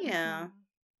content. Yeah.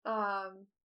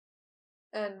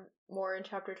 And more in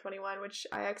chapter 21, which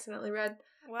I accidentally read.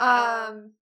 Wow.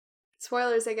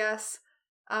 Spoilers, I guess.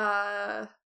 But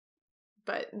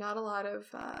not a lot of...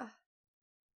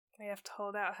 We have to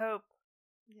hold out hope.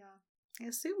 Yeah. I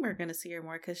assume we're going to see her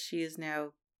more because she is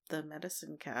now the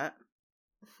medicine cat.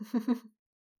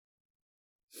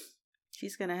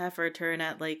 She's going to have her turn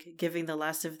at, like, giving the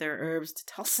last of their herbs to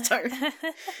Tallstar.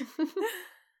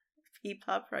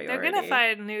 Peepaw priority. They're going to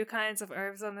find new kinds of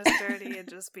herbs on this journey and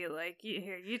just be like,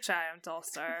 here, you try them,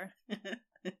 Tallstar.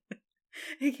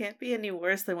 It can't be any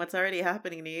worse than what's already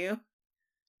happening to you.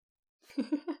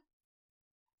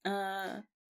 Yeah.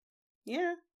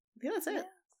 I think that's it. Yeah,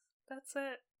 that's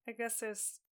it. I guess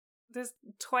there's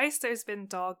twice there's been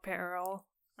dog peril.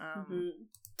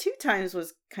 2 times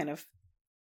was kind of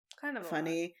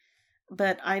funny.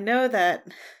 But I know that,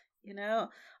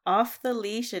 off the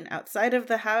leash and outside of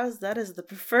the house, that is the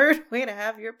preferred way to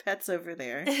have your pets over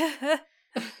there.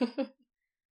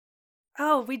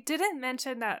 Oh, we didn't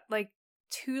mention that, like,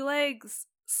 Two Legs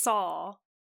saw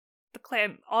the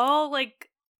clan, all, like,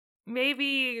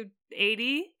 maybe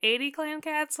 80 clan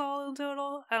cats all in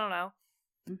total. I don't know.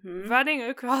 Running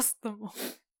across the mall.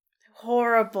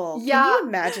 Horrible. Yeah. Can you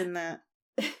imagine that?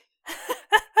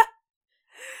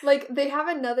 Like, they have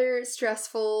another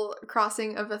stressful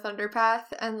crossing of a Thunderpath,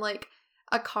 and, like,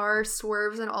 a car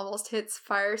swerves and almost hits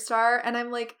Firestar, and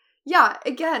I'm like, yeah,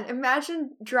 again,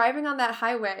 imagine driving on that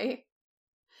highway,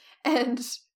 and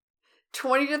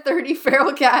 20 to 30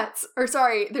 feral cats, or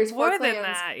sorry, there's More 4 than clans.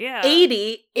 that, yeah.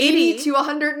 80 to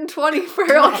 120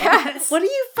 feral cats. What do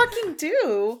you fucking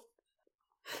do?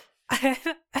 I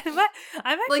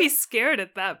might Like- be scared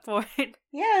at that point.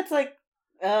 Yeah, it's like,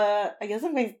 I guess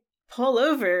I'm going to pull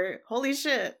over. Holy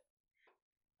shit.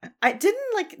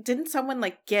 Didn't someone,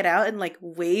 like, get out and, like,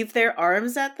 wave their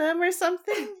arms at them or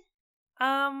something?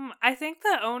 I think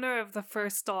the owner of the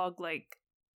first dog, like,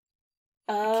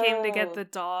 came to get the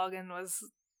dog and was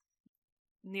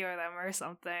near them or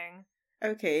something.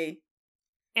 Okay.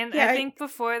 And Yeah, I think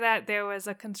before that there was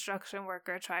a construction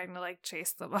worker trying to, like,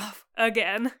 chase them off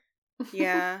again.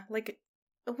 Yeah, like,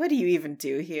 what do you even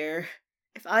do here?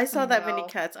 If I saw that many know.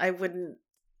 cats,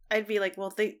 I'd be like,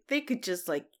 well, they could just,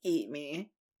 like, eat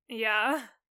me. Yeah.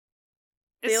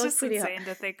 They It's look just pretty insane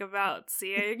to think about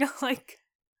seeing, like,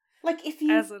 Like, if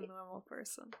you... as a normal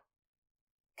person.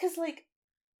 Because, like,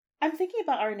 I'm thinking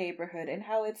about our neighborhood and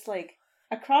how it's, like,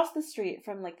 across the street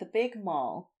from, like, the big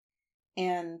mall,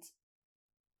 and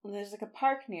there's, like, a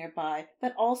park nearby,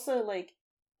 but also, like,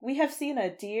 we have seen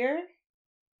a deer,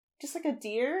 just, like, a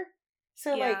deer,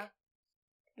 so, Yeah.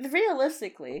 like,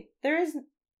 realistically, there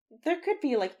could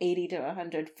be, like, 80 to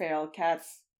 100 feral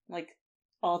cats, like,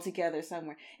 all together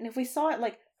somewhere, and if we saw it,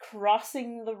 like,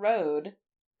 crossing the road,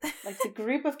 like, the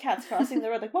group of cats crossing the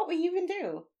road, like, what would you even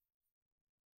do?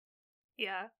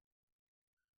 Yeah.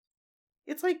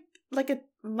 It's like a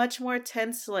much more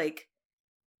tense, like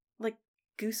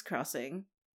goose crossing.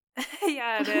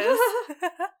 Yeah, it is.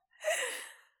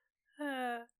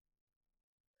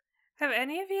 Have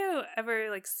any of you ever,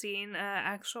 like, seen an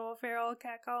actual feral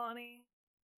cat colony?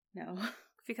 No.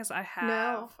 Because I have.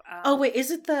 No. Oh wait, is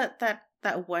it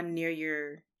that one near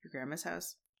your grandma's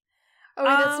house? Oh,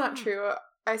 wait, that's not Um, true.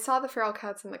 I saw the feral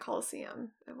cats in the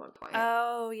Coliseum at one point.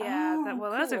 Oh yeah,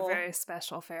 Oh, those are cool. very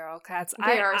special feral cats.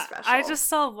 They are I special. just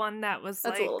saw one that was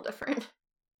That's like a little different.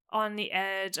 on the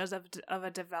edge of a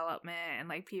development, and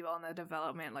like people in the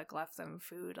development like left them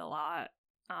food a lot.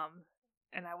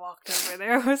 And I walked over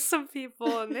there with some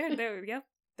people, and there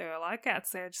are a lot of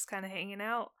cats there just kind of hanging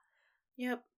out.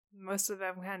 Yep. Most of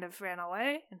them kind of ran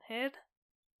away and hid.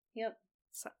 Yep.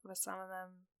 But some of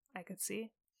them I could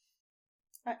see.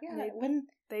 Yeah. They- When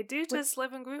They do just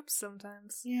live in groups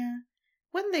sometimes.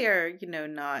 when they are,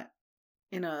 not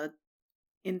in a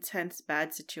intense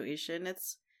bad situation,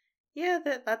 it's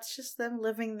that's just them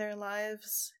living their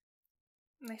lives.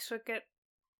 They should get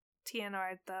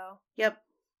TNR'd though. Yep.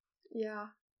 Yeah.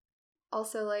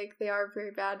 Also, like, they are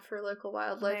very bad for local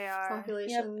wildlife They are.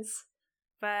 populations.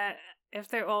 But if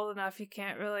they're old enough, you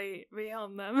can't really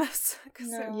rehome them. 'Cause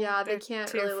No. Yeah, they they're can't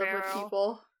too really live with feral.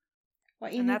 people.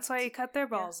 What And that's why you cut their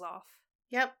balls off.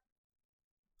 Yep.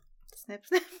 Snip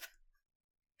snip.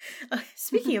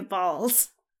 Speaking of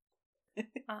balls.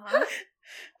 Uh-huh.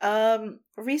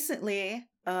 Recently,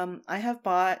 I have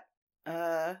bought,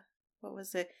 what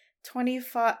was it?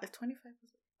 25,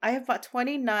 I have bought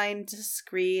 29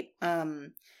 discrete,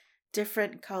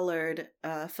 different colored,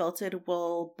 felted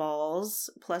wool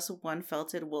balls, plus one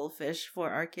felted wool fish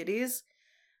for our kitties.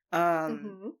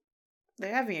 They're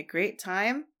having a great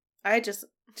time. I just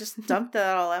dumped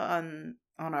that all out on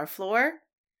our floor.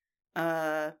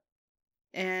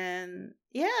 And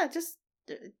yeah, just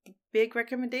big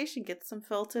recommendation. Get some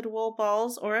felted wool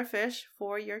balls or a fish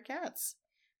for your cats.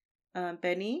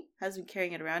 Benny has been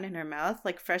carrying it around in her mouth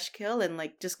like fresh kill and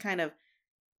like just kind of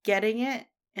getting it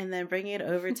and then bringing it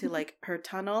over to like her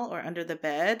tunnel or under the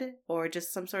bed or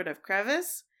just some sort of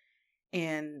crevice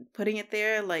and putting it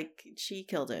there like she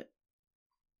killed it.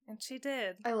 And she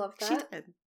did. I love that. She did.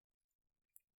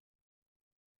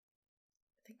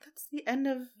 I think that's the end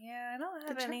of... Yeah, I don't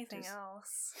have the anything chapters.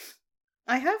 else.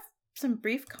 I have some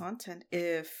brief content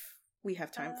if we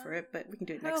have time for it, but we can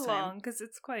do it next How time. long? Because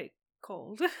it's quite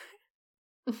cold.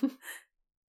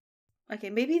 Okay,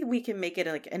 maybe we can make it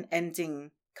like an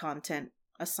ending content,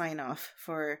 a sign off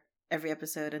for every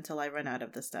episode until I run out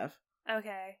of the stuff.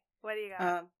 Okay, what do you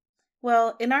got?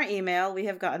 Well, in our email, we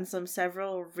have gotten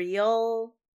several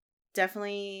real,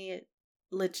 definitely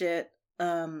legit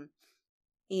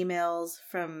emails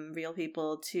from real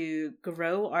people to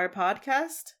grow our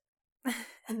podcast.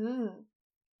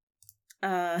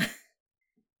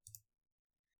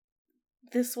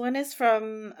 This one is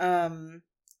from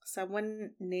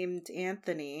someone named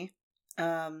Anthony,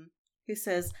 who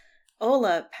says,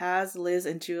 "Hola, Paz, Liz,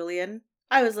 and Julian.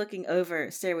 I was looking over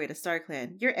Stairway to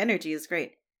StarClan. Your energy is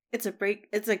great. It's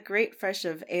a great fresh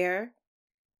of air.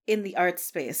 in the art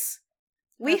space.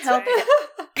 We That's help right.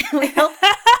 we help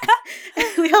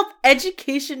we help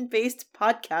education-based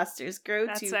podcasters grow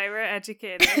That's to right, we're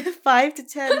educated. 5 to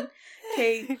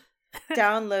 10K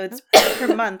downloads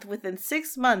per month within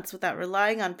 6 months without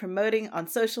relying on promoting on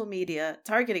social media,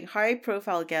 targeting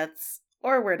high-profile guests,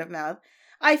 or word of mouth.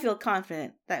 I feel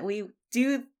confident that we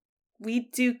do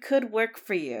could work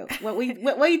for you. What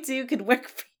we do could work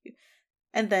for you.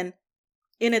 And then,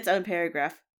 in its own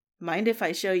paragraph, mind if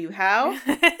I show you how?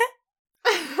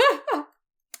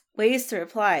 Ways to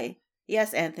reply.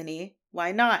 Yes, Anthony.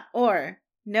 Why not? Or,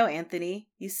 no, Anthony.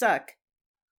 You suck.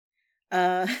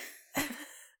 And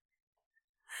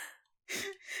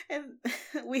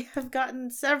we have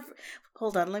gotten several.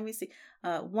 Hold on, let me see.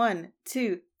 1,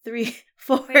 2, 3,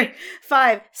 4, Wait.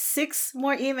 5, 6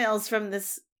 more emails from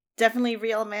this definitely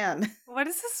real man. What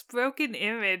is this broken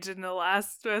image in the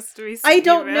most recent I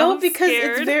don't email? know I'm because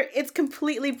scared. it's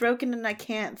completely broken and I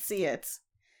can't see it.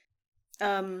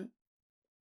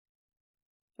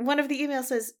 One of the emails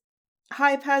says,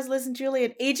 "Hi, Paz, Liz, and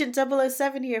Julian. Agent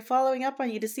 007 here, following up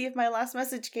on you to see if my last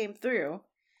message came through.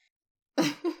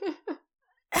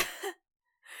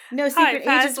 No Hi, secret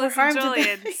Paz, agents were Liz, and harmed in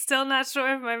Julian. the... Still not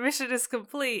sure if my mission is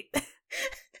complete.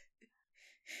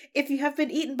 If you have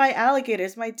been eaten by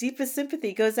alligators, my deepest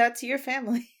sympathy goes out to your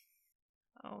family.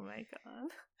 Oh my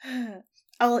god.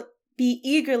 I'll be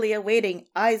eagerly awaiting,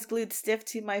 eyes glued stiff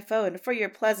to my phone, for your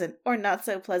pleasant or not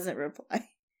so pleasant reply."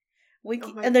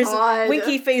 Winky, Oh my and there's God. a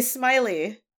winky face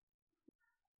smiley.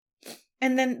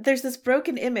 And then there's this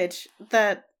broken image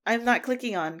that I'm not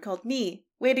clicking on called me,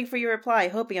 waiting for your reply,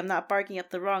 hoping I'm not barking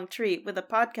up the wrong tree with a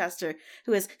podcaster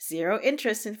who has zero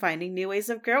interest in finding new ways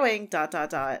of growing, ...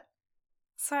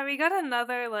 Sorry, we got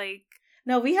another,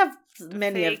 No, we have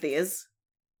many of Fake. these.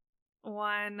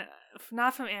 one,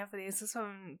 not from Anthony, this is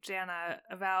from Jana,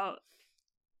 about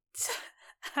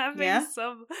having Yeah?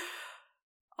 some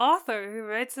author who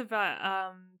writes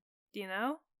about,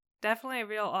 definitely a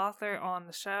real author on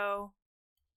the show.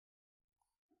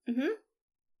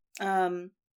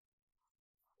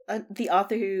 The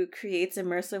author who creates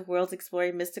immersive worlds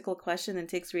exploring mystical questions and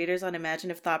takes readers on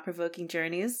imaginative, thought-provoking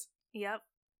journeys. Yep,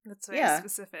 that's very Yeah.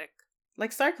 specific.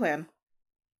 Like StarClan.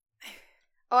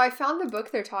 Oh, I found the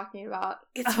book they're talking about.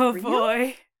 It's Oh real?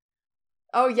 boy.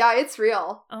 Oh yeah, it's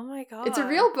real. Oh my god. It's a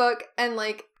real book, and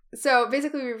so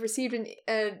basically we've received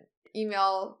an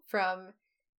email from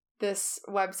this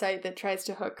website that tries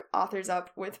to hook authors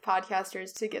up with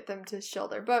podcasters to get them to shill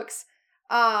their books.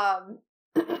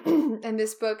 And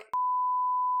this book,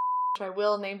 which I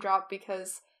will name drop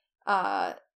because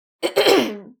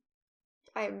I'm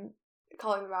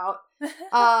calling them out,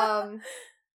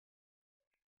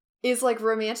 is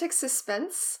romantic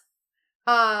suspense.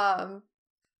 I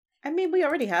mean, we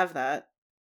already have that.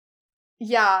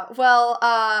 Yeah,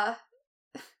 well,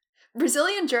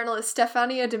 Brazilian journalist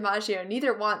Stefania DiMaggio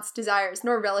neither wants, desires,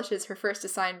 nor relishes her first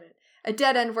assignment, a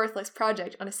dead-end worthless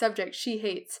project on a subject she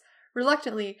hates.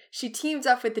 Reluctantly, she teams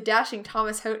up with the dashing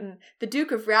Thomas Houghton, the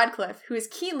Duke of Radcliffe, who is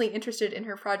keenly interested in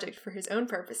her project for his own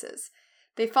purposes.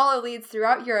 They follow leads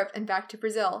throughout Europe and back to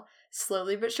Brazil.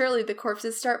 Slowly but surely, the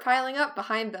corpses start piling up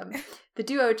behind them. The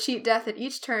duo cheat death at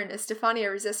each turn as Stefania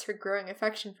resists her growing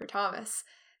affection for Thomas.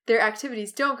 Their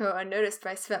activities don't go unnoticed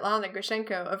by Svetlana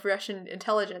Grushenko of Russian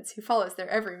intelligence, who follows their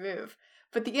every move.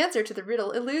 But the answer to the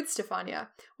riddle eludes Stefania.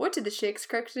 What did the Shakes'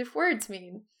 corrective words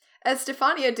mean? As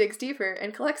Stefania digs deeper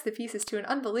and collects the pieces to an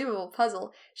unbelievable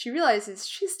puzzle, she realizes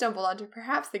she stumbled onto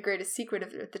perhaps the greatest secret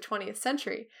of the 20th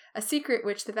century, a secret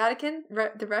which the Vatican,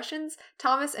 the Russians,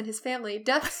 Thomas, and his family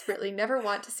desperately never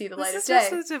want to see the light of day.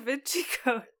 This is just a Da Vinci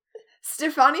Code.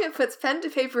 Stefania puts pen to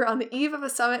paper on the eve of a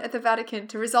summit at the Vatican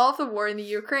to resolve the war in the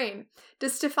Ukraine.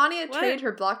 Does Stefania trade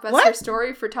her blockbuster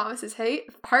story for Thomas's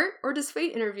heart, or does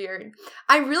fate intervene?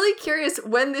 I'm really curious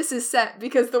when this is set,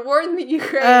 because the war in the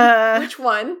Ukraine, which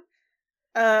one?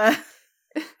 Not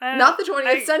the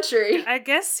 20th century. I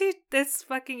guess this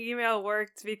fucking email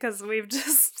worked because we've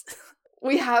just...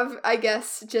 We have, I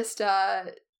guess, just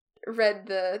read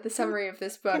the summary of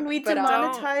this book. Can we but,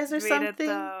 demonetize or read something? It,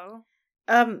 though.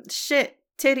 Shit,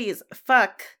 titties,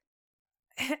 fuck.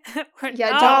 Yeah,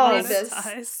 not don't read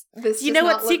monetized. this. You does know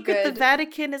not what look secret the good.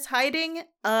 Vatican is hiding?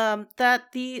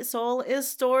 That the soul is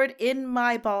stored in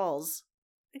my balls.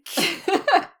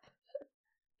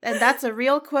 And that's a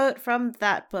real quote from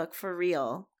that book, for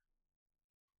real.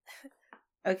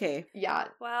 Okay. Yeah.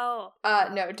 Well...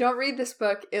 No, don't read this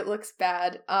book. It looks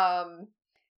bad.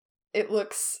 It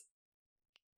looks...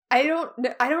 I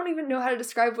don't even know how to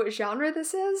describe what genre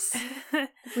this is.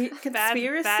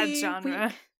 Conspiracy. Bad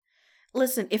genre.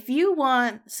 Listen, if you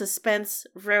want suspense,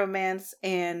 romance,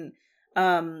 and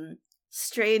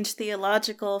strange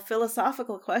theological,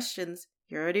 philosophical questions,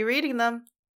 you're already reading them.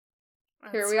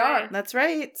 Here we are. That's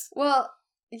right. Well,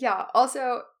 yeah.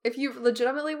 Also, if you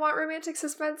legitimately want romantic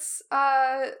suspense,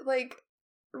 like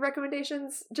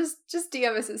recommendations, just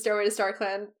DM us at Stairway to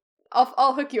StarClan.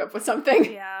 I'll hook you up with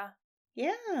something. Yeah.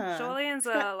 Yeah. Julian's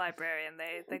a librarian.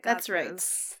 They got That's right.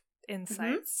 those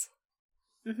insights.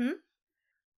 Mm-hmm.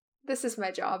 This is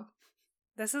my job.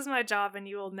 This is my job, and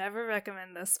you will never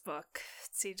recommend this book.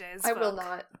 CJ's I book. will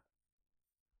not.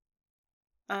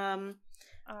 All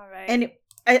right. And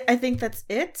I think that's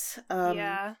it.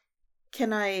 Yeah.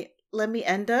 Let me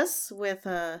end us with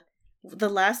the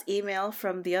last email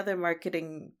from the other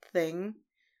marketing thing.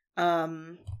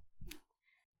 And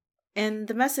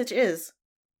the message is,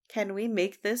 can we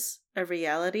make this a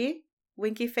reality?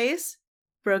 Winky face?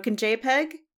 Broken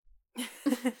JPEG?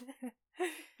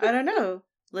 I don't know.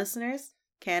 Listeners,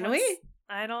 can we?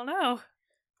 I don't know.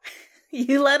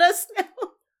 You let us know.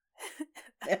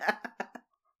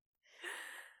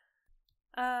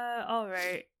 All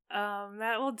right.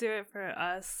 That will do it for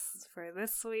us for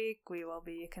this week. We will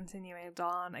be continuing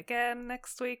Dawn again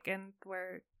next week, and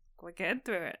we're getting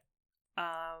through it.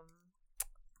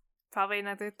 Probably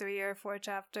another 3 or 4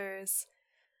 chapters.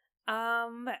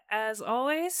 As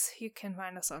always, you can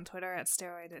find us on Twitter at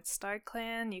Steroid at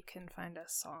StarClan. You can find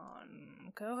us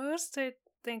on co-host, I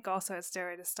think, also at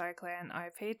Steroid at StarClan.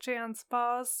 Our Patreon's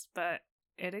paused, but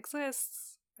it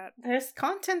exists. There's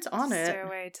content on it.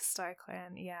 Stairway to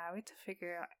StarClan. Yeah, we have to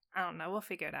figure out. I don't know. We'll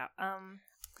figure it out.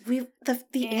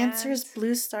 The answer is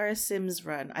Blue Star Sims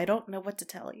Run. I don't know what to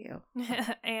tell you.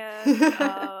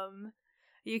 And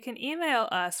you can email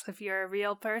us if you're a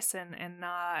real person and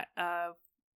not a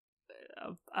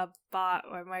bot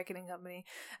or marketing company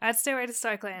at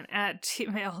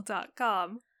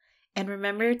stairwaytostarclan@gmail.com. And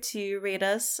remember to rate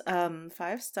us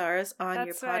 5 stars on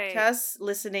your podcast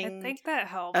listening. I think that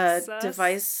helps us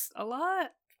device a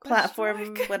lot.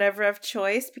 Platform, whatever of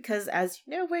choice, because as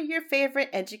you know, we're your favorite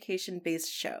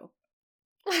education-based show.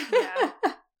 Yeah.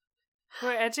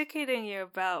 We're educating you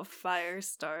about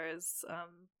Firestar's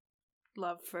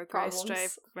love for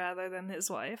Greystripe rather than his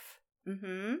wife.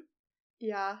 Mm-hmm.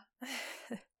 Yeah.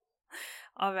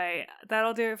 All right,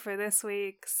 that'll do it for this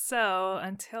week. So,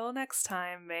 until next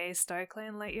time, may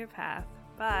StarClan light your path.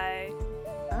 Bye.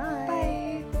 Bye.